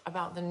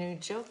about the new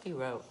joke you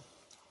wrote?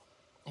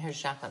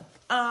 Here's Jacqueline.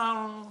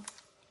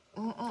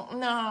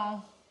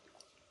 No.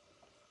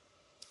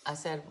 I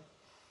said,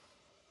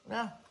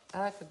 no, I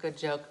like a good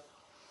joke.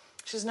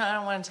 She says, no, I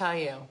don't want to tell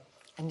you.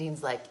 And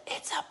Dean's like,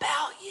 it's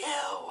about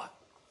you.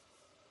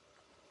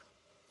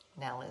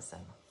 Now listen,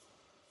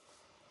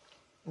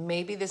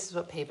 maybe this is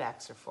what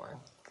paybacks are for.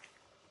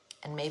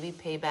 And maybe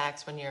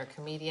paybacks when you're a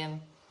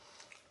comedian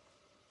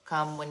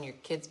come when your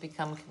kids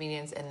become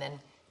comedians and then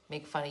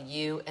make fun of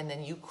you, and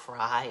then you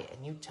cry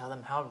and you tell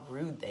them how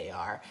rude they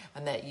are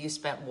and that you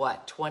spent,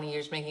 20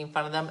 years making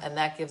fun of them, and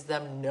that gives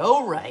them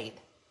no right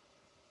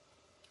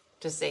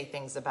to say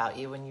things about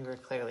you when you were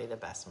clearly the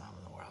best mom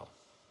in the world.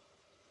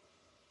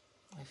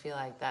 I feel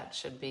like that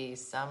should be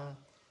some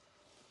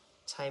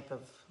type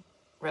of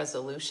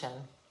resolution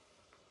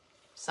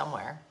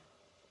somewhere.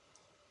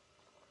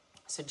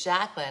 So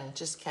Jacqueline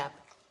just kept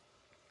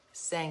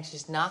saying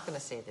she's not going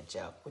to say the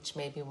joke, which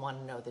made me want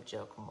to know the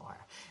joke more.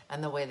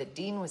 And the way that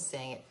Dean was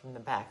saying it from the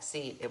back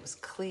seat, it was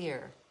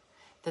clear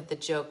that the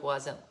joke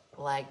wasn't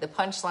like, the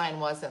punchline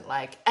wasn't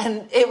like,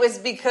 and it was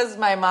because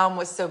my mom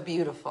was so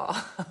beautiful.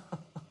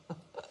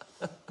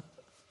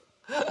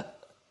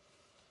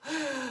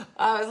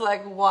 I was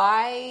like,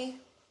 why?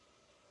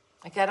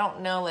 Like, I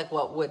don't know, like,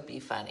 what would be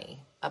funny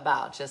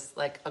about just,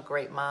 like, a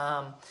great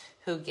mom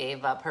who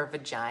gave up her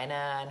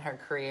vagina and her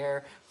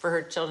career for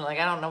her children. Like,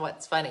 I don't know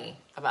what's funny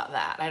about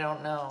that. I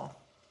don't know.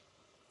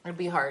 It'd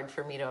be hard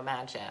for me to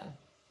imagine.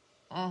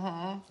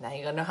 Now you're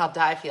going to know how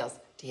Di feels.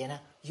 Deanna,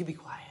 you be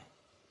quiet.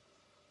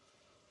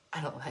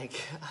 I don't like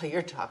how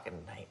you're talking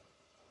tonight.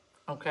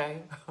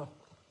 Okay?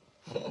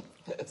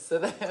 So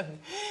then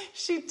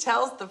she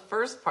tells the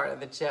first part of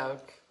the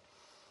joke,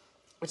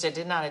 which I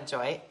did not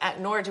enjoy,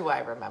 nor do I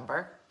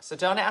remember. So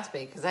don't ask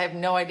me, because I have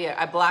no idea.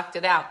 I blocked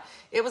it out.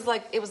 It was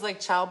like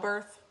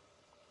childbirth.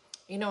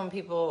 You know when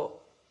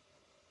people,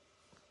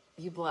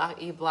 you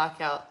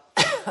block out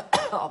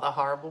all the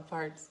horrible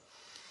parts.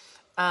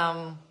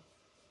 I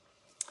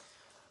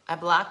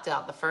blocked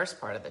out the first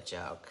part of the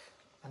joke,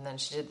 and then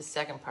she did the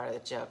second part of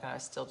the joke, and I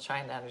was still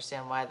trying to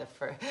understand why the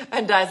first.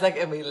 And Di's like,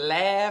 and we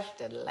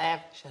laughed and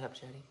laughed. Shut up,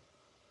 Jody.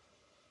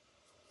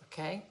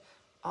 Okay.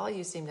 All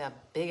you seem to have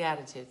big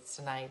attitudes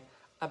tonight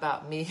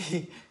about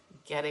me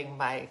getting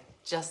my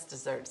just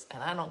desserts,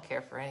 and I don't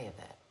care for any of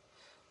that.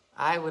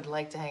 I would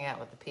like to hang out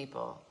with the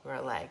people who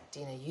are like,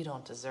 Dina, you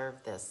don't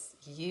deserve this.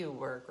 You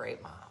were a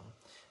great mom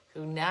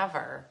who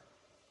never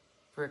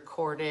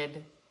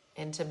recorded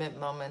intimate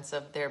moments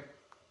of their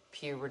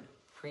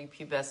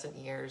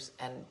prepubescent years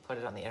and put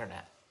it on the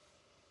internet.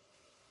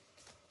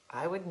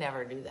 I would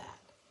never do that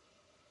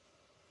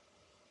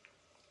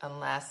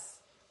unless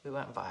we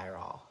went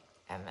viral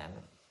and then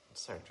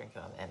started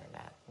drinking on the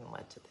internet and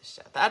led to this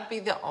show. That'd be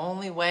the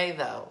only way,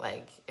 though,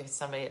 like, if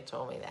somebody had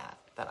told me that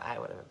I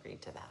would have agreed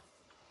to that.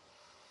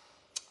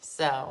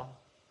 So,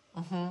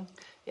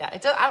 yeah,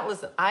 it does.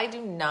 Listen, I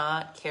do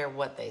not care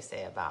what they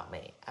say about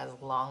me as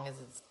long as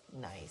it's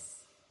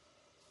nice.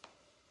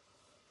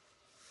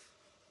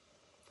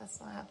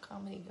 That's not how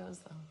comedy goes,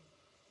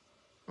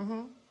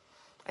 though.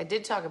 I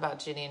did talk about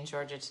Ginny and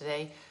Georgia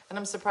today, and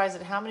I'm surprised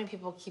at how many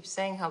people keep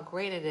saying how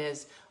great it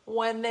is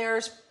when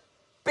there's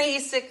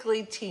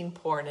basically teen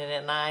porn in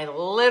it. And I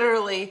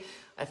literally,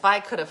 if I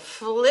could have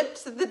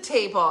flipped the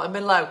table and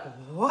been like,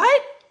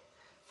 what?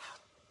 How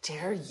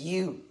dare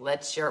you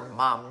let your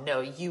mom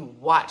know you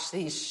watch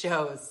these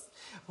shows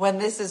when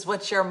this is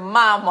what your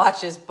mom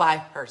watches by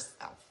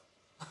herself?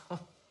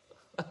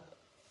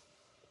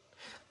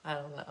 I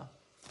don't know.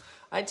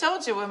 I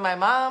told you with my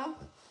mom,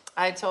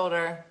 I told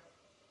her,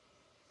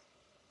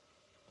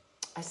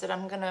 I said,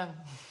 I'm going to...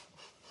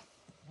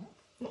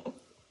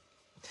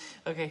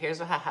 Okay, here's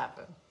what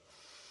happened.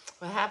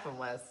 What happened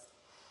was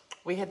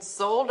we had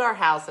sold our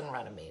house in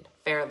Runnymede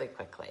fairly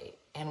quickly,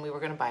 and we were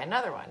going to buy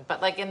another one.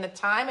 But like in the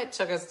time it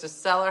took us to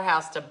sell our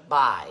house to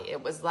buy,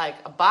 it was like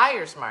a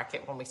buyer's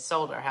market when we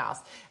sold our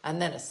house,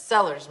 and then a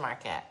seller's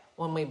market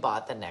when we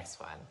bought the next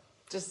one.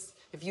 Just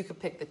if you could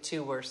pick the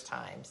two worst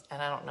times.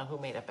 And I don't know who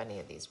made up any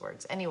of these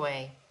words.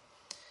 Anyway,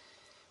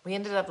 we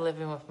ended up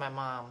living with my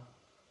mom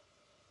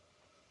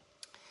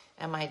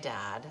and my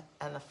dad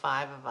and the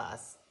five of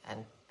us,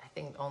 and I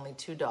think only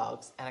 2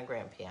 dogs and a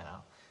grand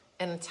piano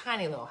in a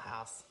tiny little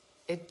house.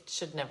 It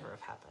should never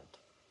have happened.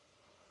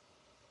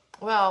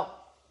 Well,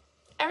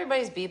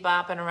 everybody's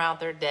bebopping around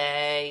their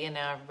day,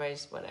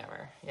 everybody's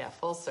whatever. Yeah,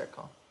 full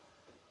circle.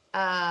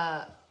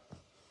 And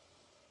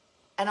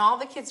all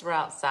the kids were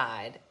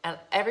outside, and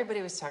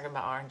everybody was talking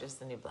about Orange is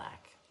the New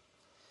Black.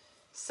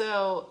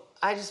 So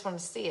I just wanted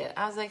to see it.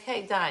 I was like,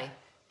 hey, Di,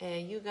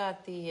 you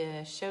got the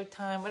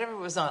Showtime, whatever it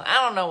was on.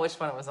 I don't know which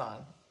one it was on.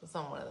 It was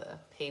on one of the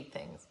paid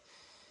things.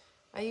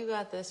 Oh, you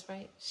got this,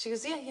 right? She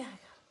goes, yeah, I got it.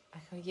 I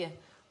go, yeah.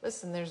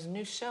 Listen, there's a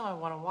new show I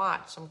want to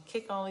watch. I'm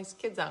kicking all these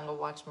kids out and go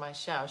watch my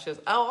show. She goes,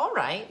 oh, all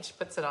right. She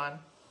puts it on.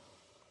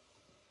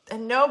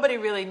 And nobody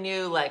really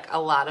knew, like,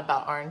 a lot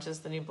about Orange is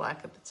the New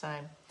Black at the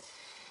time.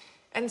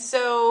 And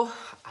so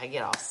I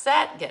get all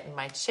set, get in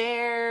my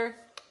chair,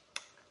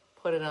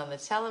 put it on the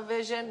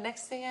television.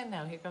 Next thing I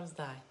know, here comes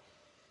Di.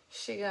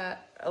 She got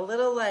a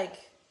little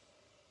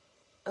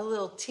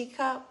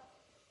teacup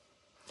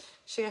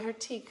She got her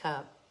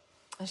teacup.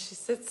 And she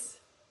sits,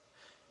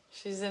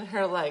 she's in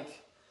her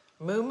like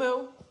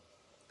moo-moo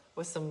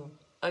with some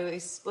ugly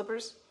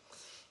slippers.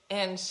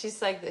 And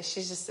she's like,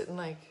 she's just sitting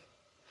like,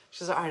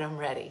 she's like, all right, I'm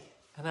ready.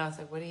 And I was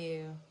like, what are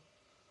you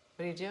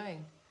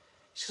doing?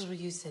 She goes, well,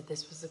 you said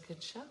this was a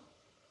good show.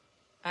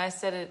 I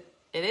said,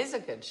 it is a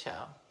good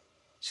show.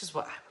 She goes,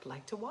 well, I would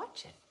like to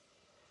watch it.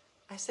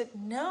 I said,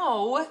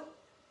 no,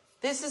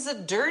 this is a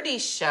dirty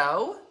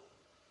show.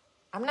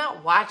 I'm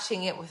not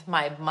watching it with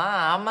my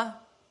mom.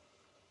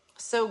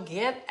 So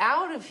get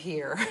out of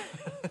here.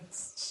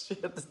 She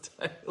had the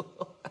tiny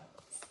little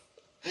house.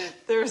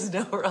 There's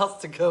nowhere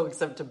else to go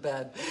except to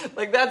bed.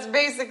 Like, that's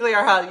basically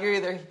our house.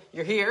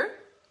 You're here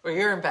or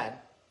you're in bed.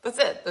 That's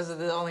it. Those are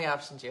the only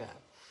options you have.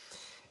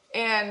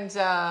 And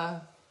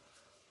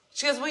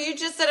she goes, well, you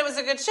just said it was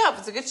a good show. If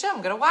it's a good show,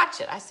 I'm going to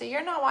watch it. I say,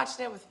 you're not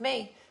watching it with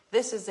me.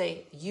 This is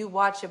you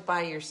watch it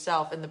by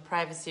yourself in the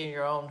privacy of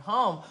your own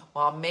home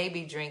while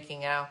maybe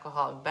drinking an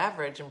alcoholic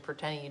beverage and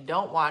pretending you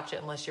don't watch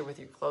it unless you're with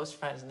your close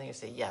friends. And then you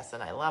say, yes,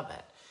 and I love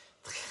it.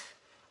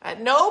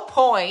 At no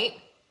point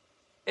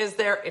is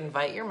there,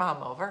 invite your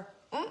mom over.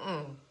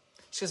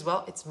 She goes,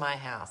 well, it's my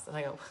house. And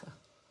I go,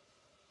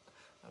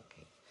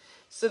 okay.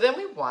 So then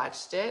we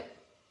watched it.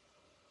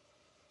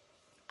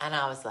 And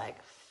I was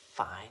like,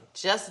 fine,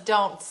 just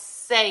don't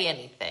say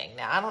anything.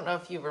 Now, I don't know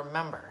if you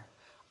remember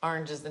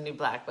Orange is the New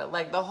Black, but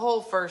like the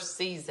whole first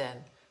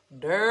season,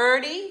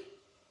 dirty.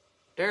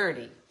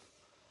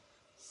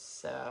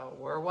 So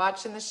we're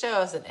watching the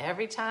shows, and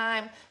every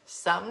time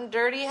something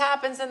dirty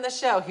happens in the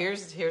show,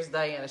 here's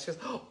Diana. She goes,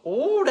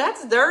 oh,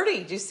 that's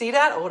dirty. Did you see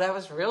that? Oh, that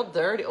was real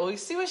dirty. Oh, you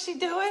see what she's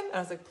doing? I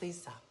was like,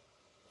 please stop.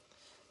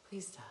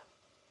 Please stop.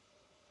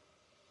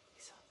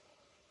 Please stop.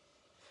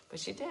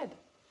 But she did.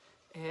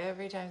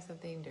 Every time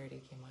something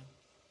dirty came on,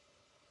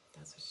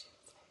 that's what she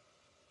would say.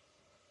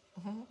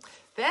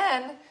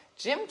 Then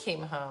Jim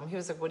came home. He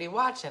was like, what are you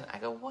watching? I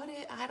go, why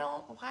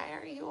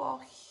are you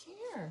all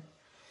here?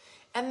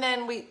 And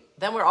then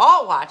we're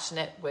all watching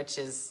it, which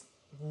is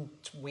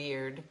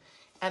weird.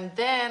 And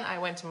then I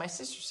went to my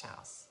sister's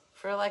house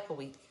for like a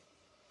week.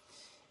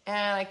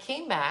 And I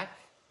came back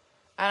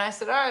and I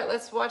said, all right,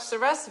 let's watch the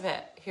rest of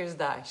it. Here's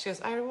Di. She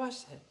goes, I already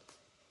watched it.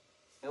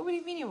 I go, what do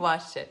you mean you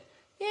watched it?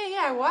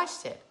 Yeah, I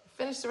watched it.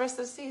 Finished the rest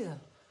of the season.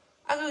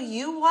 I go,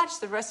 you watched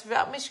the rest of it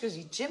without me? She goes,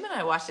 Jim and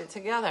I watched it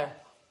together.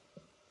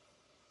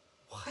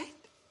 What?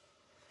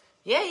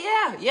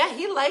 Yeah,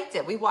 he liked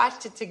it. We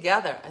watched it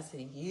together. I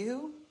said,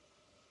 you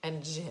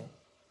and Jim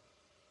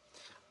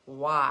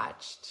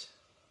watched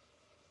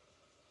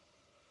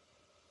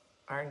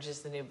Orange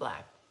is the New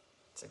Black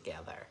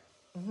together.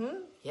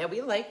 Yeah,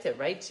 we liked it,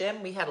 right,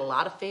 Jim? We had a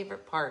lot of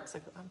favorite parts.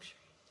 Like, I'm sure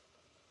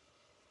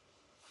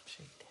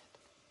you did.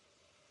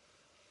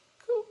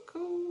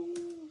 Cuckoo.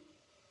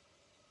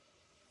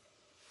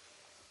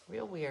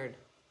 Real weird.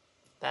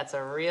 That's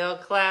a real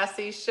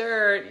classy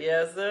shirt.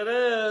 Yes, it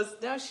is.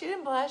 No, she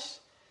didn't blush.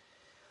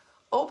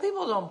 Old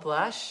people don't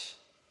blush.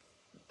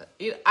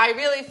 I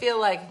really feel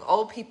like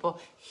old people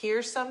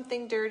hear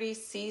something dirty,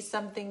 see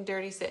something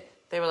dirty,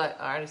 they were like,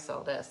 I already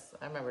saw this.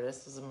 I remember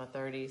this was in my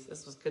 30s.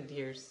 This was good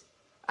years.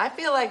 I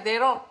feel like they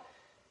don't.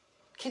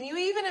 Can you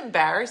even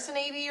embarrass an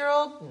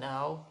 80-year-old?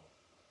 No.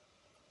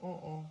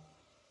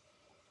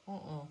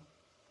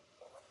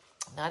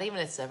 Not even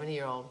a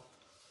 70-year-old.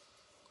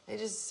 They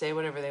just say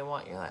whatever they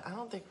want. You're like, I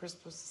don't think we're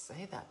supposed to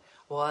say that.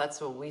 Well, that's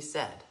what we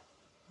said.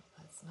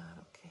 That's not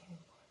okay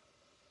anymore.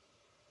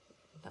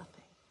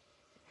 Nothing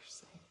you're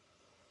saying.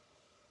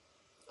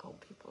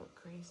 Old people are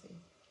crazy.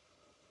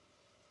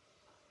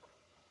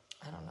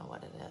 I don't know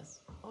what it is.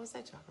 What was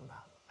I talking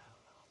about? I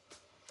don't know.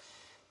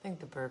 I think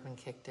the bourbon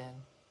kicked in.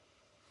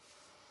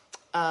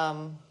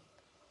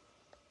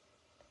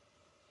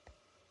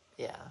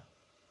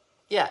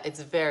 Yeah,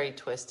 it's very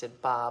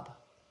twisted, Bob.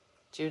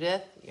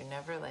 Judith, you're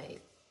never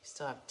late. You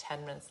still have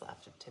 10 minutes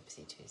left of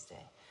Tipsy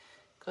Tuesday.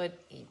 Good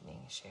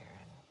evening,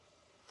 Sharon.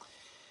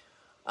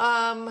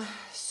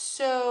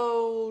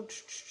 So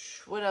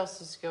what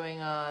else is going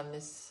on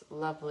this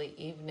lovely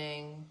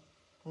evening?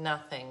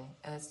 Nothing.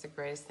 And it's the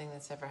greatest thing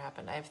that's ever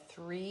happened. I have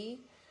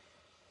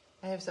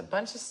a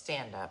bunch of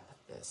stand-up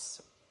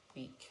this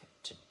week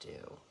to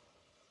do.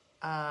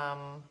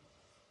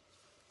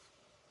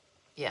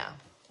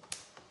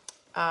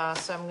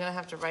 So I'm going to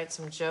have to write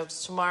some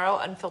jokes. Tomorrow,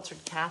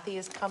 Unfiltered Kathy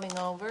is coming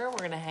over. We're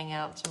going to hang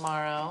out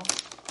tomorrow.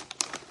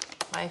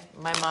 My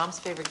mom's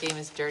favorite game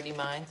is Dirty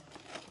Minds.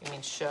 You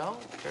mean show?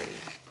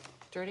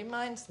 Dirty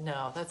Minds?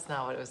 No, that's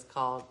not what it was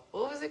called.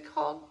 What was it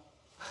called?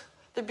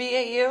 The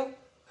BAU?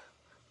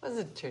 What was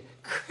it?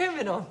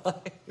 Criminal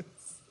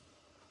Minds.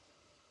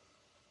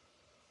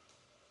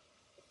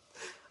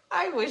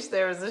 I wish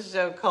there was a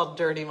show called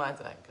Dirty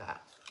Minds.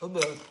 Oh,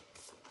 God.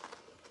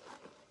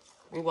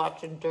 We're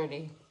watching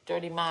Dirty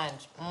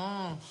Minds.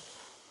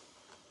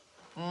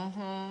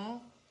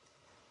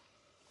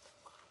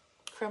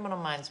 Criminal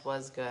Minds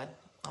was good.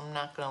 I'm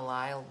not going to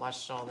lie. I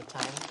watched it all the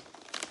time.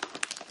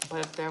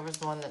 But if there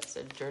was one that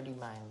said Dirty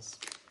Minds,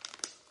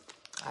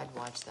 I'd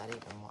watch that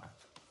even more.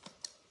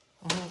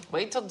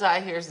 Wait till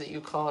Di hears that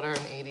you called her an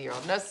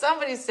 80-year-old. No,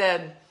 somebody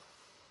said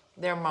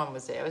their mom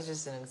was 8. It was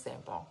just an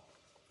example.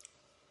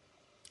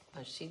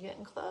 But she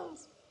getting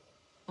close.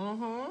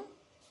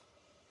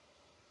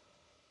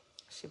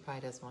 She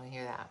probably doesn't want to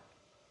hear that.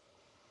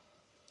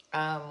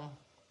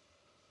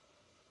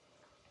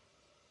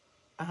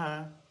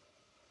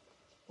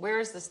 Where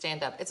is the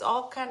stand-up? It's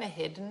all kind of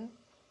hidden,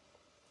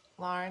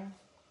 Lauren.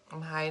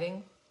 I'm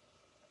hiding.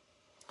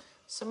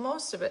 So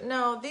most of it,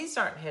 no, these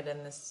aren't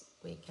hidden this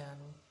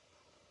weekend.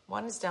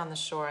 One is down the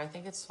shore. I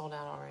think it's sold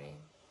out already.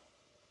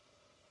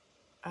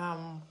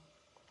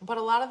 But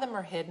a lot of them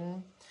are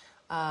hidden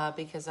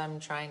because I'm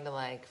trying to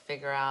like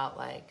figure out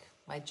like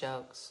my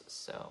jokes.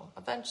 So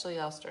eventually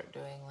I'll start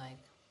doing like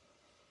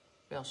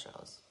real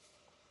shows.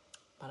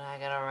 But I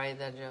gotta write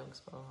the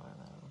jokes before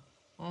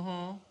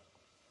then.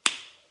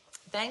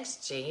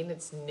 Thanks, Jean.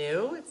 It's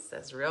new. It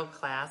says real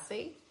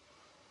classy.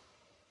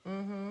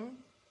 Oh,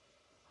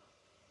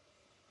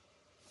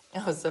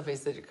 somebody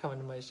said you're coming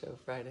to my show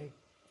Friday.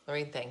 I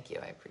mean, thank you.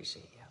 I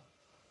appreciate you.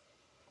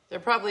 There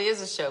probably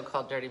is a show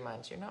called Dirty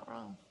Minds. You're not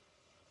wrong.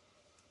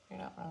 You're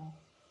not wrong.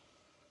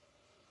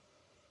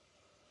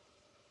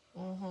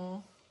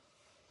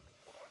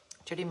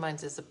 Dirty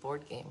Minds is a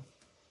board game.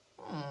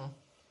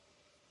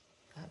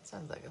 That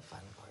sounds like a fun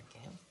board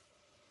game.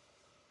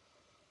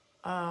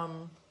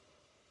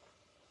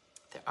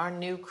 There are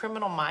new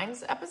Criminal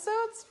Minds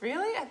episodes?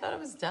 Really? I thought it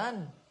was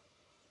done.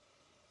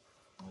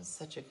 It was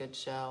such a good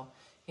show.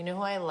 You know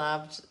who I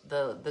loved?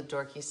 The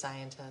dorky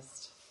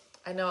scientist.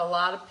 I know a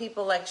lot of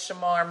people like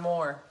Shamar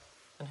Moore,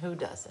 and who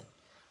doesn't?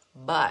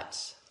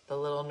 But the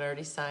little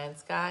nerdy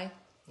science guy,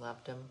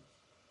 loved him.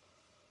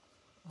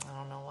 I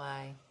don't know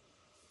why.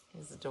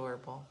 He's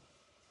adorable.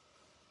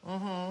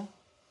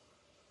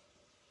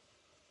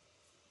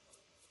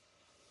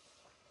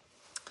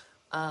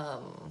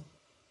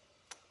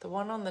 The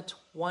one on the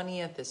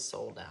 20th is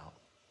sold out.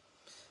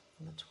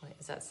 On the 20th,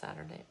 is that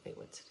Saturday? Wait,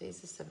 what? Today's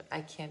the 7th.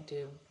 I can't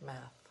do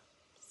math,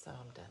 so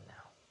I'm done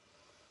now.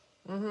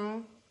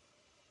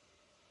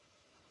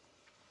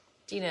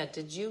 Dina,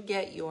 did you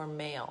get your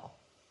mail?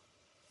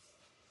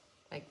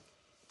 Like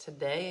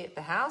today at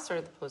the house or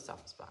at the post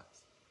office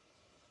box?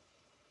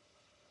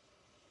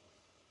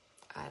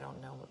 I don't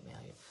know what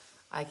mail you...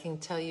 I can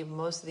tell you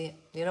most of the...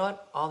 You know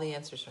what? All the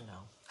answers are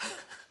no.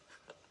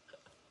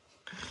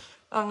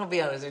 I'm going to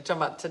be honest. You're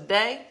talking about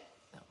today?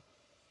 No.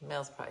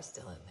 Mail's probably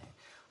still in there.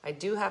 I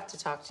do have to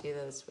talk to you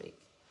this week.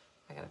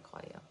 I got to call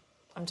you.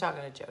 I'm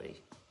talking to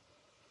Jody.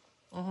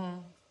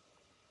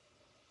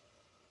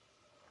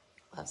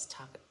 Let's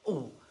talk.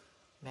 Ooh,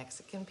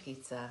 Mexican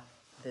pizza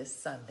this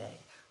Sunday.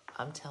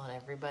 I'm telling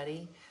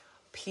everybody.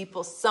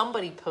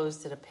 Somebody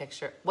posted a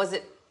picture. Was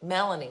it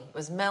Melanie? It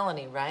was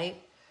Melanie,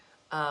 right?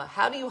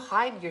 How do you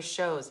hide your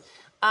shows?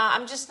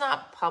 I'm just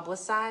not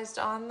publicized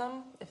on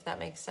them, if that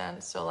makes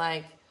sense. So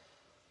like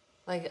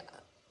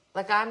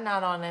I'm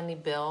not on any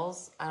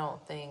bills, I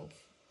don't think,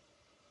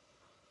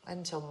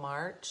 until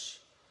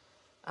March.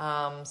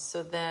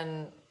 So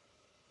then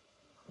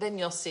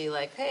you'll see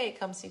like, hey,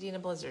 come see Dina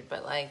Blizzard.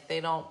 But like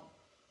they won't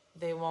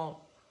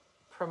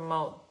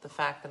promote the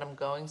fact that I'm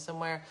going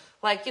somewhere.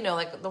 Like, you know,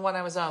 like the one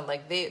I was on,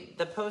 like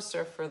the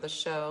poster for the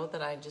show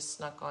that I just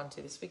snuck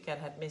onto this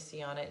weekend had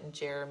Missy on it and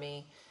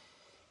Jeremy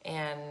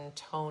and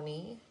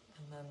Tony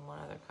and then one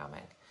other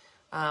comic.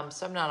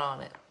 So I'm not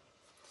on it.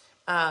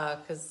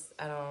 Because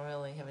I don't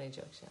really have any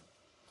jokes yet.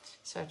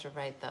 So I have to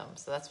write them.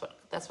 So that's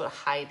what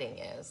hiding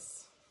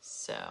is.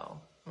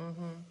 So,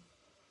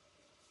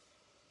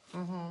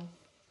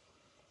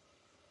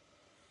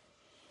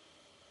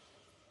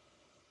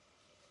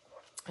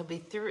 He'll be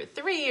 3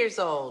 years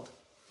old.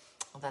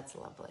 Oh, that's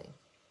lovely.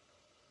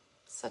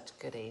 Such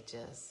good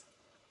ages.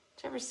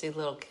 Do you ever see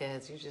little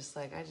kids? You're just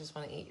like, I just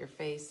want to eat your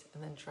face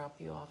and then drop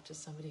you off to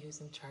somebody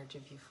who's in charge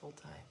of you full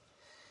time.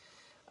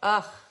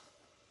 Ugh.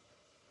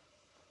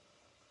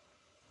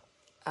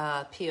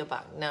 P.O.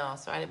 Box. No,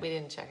 so we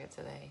didn't check it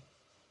today.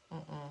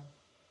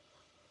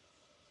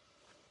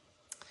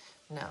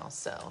 No,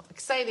 so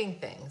exciting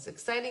things.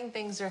 Exciting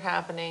things are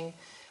happening.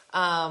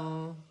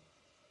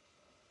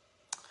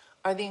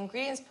 Are the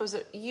ingredients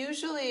posted?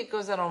 Usually it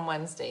goes out on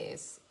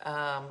Wednesdays.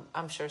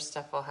 I'm sure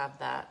Steph will have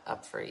that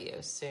up for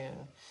you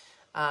soon.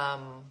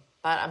 But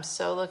I'm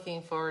so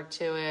looking forward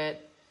to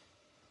it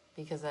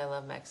because I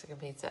love Mexican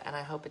pizza and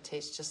I hope it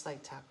tastes just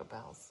like Taco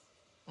Bell's.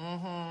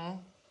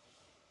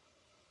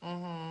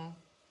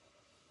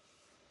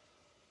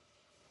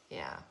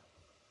 Yeah.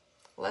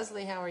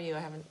 Leslie, how are you? I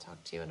haven't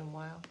talked to you in a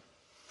while.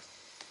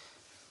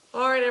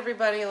 All right,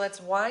 everybody,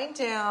 let's wind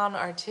down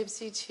our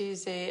Tipsy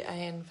Tuesday. I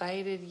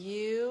invited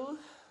you.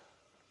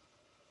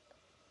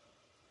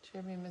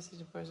 Jeremy message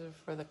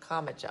for the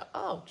Comet job.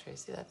 Oh,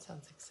 Tracy, that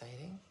sounds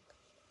exciting.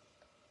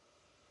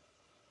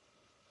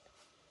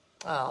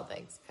 Oh,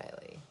 thanks,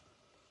 Kylie.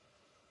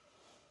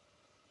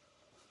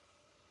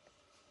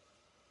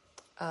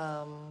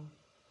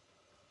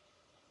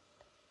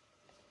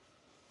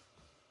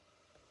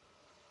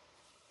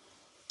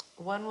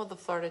 When will the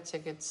Florida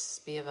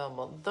tickets be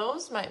available?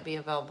 Those might be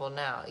available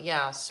now.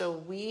 Yeah, so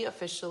we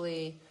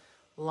officially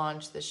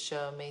launch this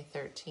show May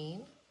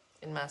 13th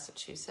in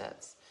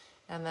Massachusetts.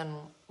 And then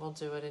we'll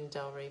do it in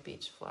Delray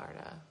Beach,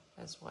 Florida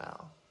as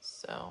well.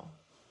 So,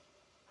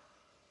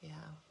 yeah.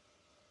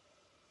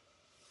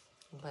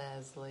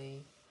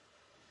 Leslie.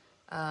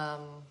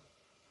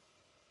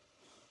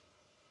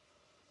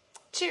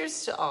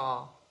 Cheers to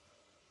all.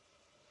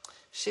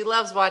 She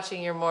loves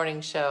watching your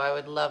morning show. I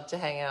would love to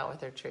hang out with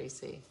her,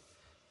 Tracy.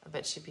 I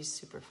bet she'd be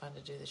super fun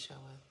to do the show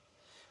with.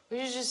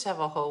 We should just have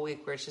a whole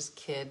week where it's just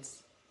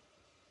kids.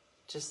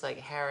 Just like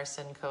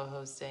Harrison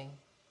co-hosting.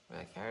 We're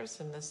like,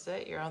 Harrison, this is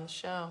it. You're on the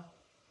show.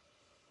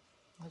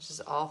 Which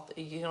is all.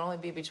 You can only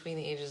be between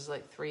the ages of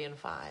like 3 and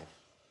 5.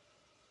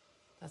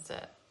 That's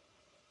it.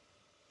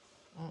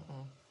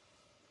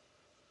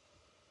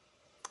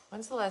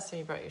 When's the last time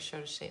you brought your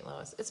show to St.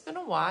 Louis? It's been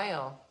a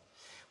while.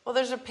 Well,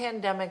 there's a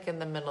pandemic in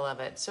the middle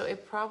of it, so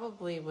it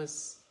probably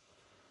was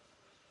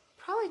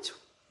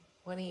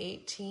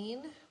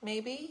 2018,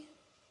 maybe.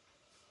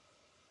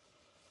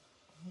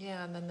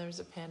 Yeah, and then there's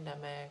a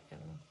pandemic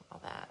and all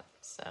that,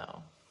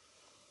 so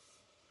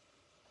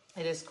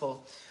it is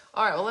cool.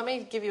 All right, well, let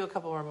me give you a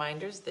couple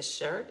reminders. This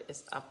shirt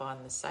is up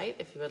on the site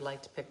if you would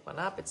like to pick one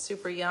up. It's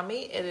super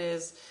yummy. It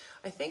is,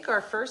 I think,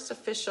 our first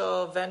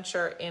official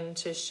venture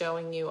into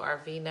showing you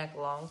our V-neck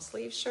long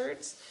sleeve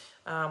shirts,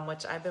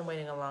 which I've been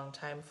waiting a long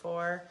time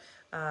for.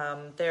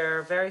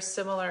 They're very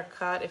similar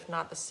cut, if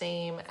not the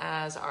same,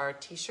 as our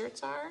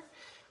t-shirts are.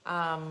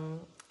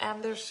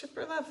 And they're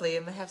super lovely,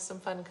 and they have some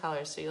fun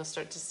colors, so you'll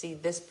start to see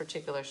this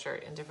particular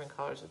shirt in different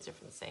colors with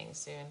different sayings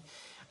soon.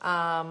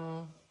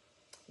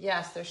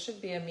 Yes, there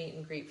should be a meet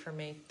and greet for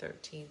May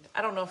 13th.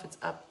 I don't know if it's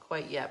up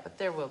quite yet, but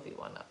there will be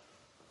one up,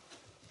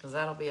 because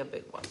that'll be a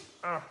big one.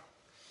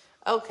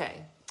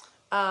 Okay.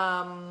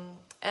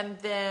 And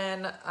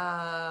then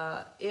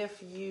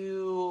if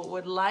you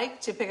would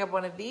like to pick up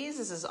one of these,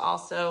 this is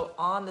also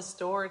on the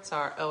store. It's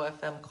our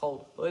OFM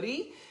Cold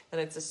Hoodie,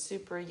 and it's a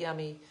super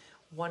yummy,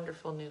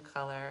 wonderful new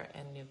color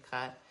and new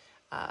cut.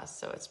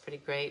 So it's pretty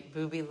great.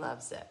 Booby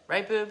loves it.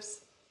 Right,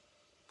 Boobs?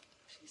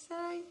 She said,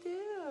 I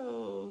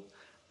do.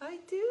 I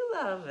do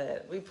love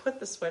it. We put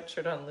the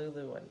sweatshirt on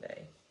Lulu one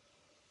day.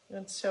 You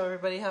want to show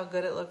everybody how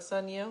good it looks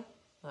on you?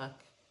 Look.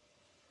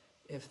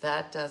 If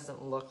that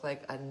doesn't look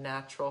like a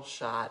natural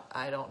shot,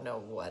 I don't know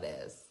what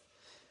is.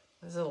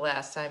 This is the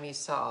last time you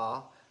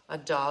saw a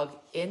dog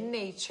in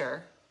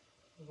nature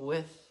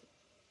with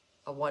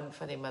a One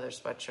Funny Mother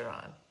sweatshirt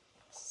on.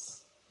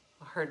 It's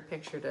a hard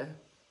picture to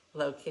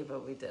locate,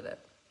 but we did it.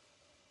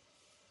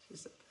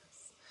 She's the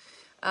best.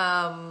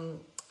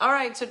 All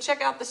right, so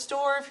check out the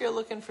store if you're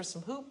looking for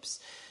some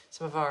hoops,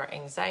 some of our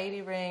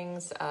anxiety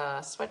rings,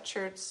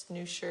 sweatshirts,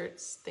 new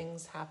shirts,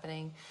 things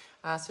happening.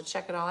 So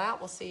check it all out.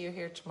 We'll see you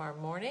here tomorrow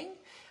morning.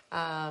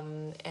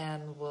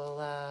 And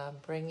we'll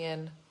bring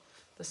in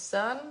the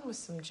sun with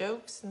some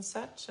jokes and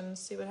such and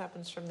see what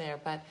happens from there.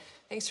 But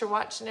thanks for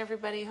watching,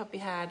 everybody. Hope you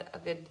had a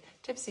good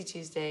Tipsy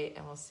Tuesday,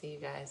 and we'll see you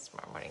guys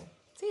tomorrow morning.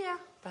 See ya.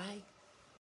 Bye.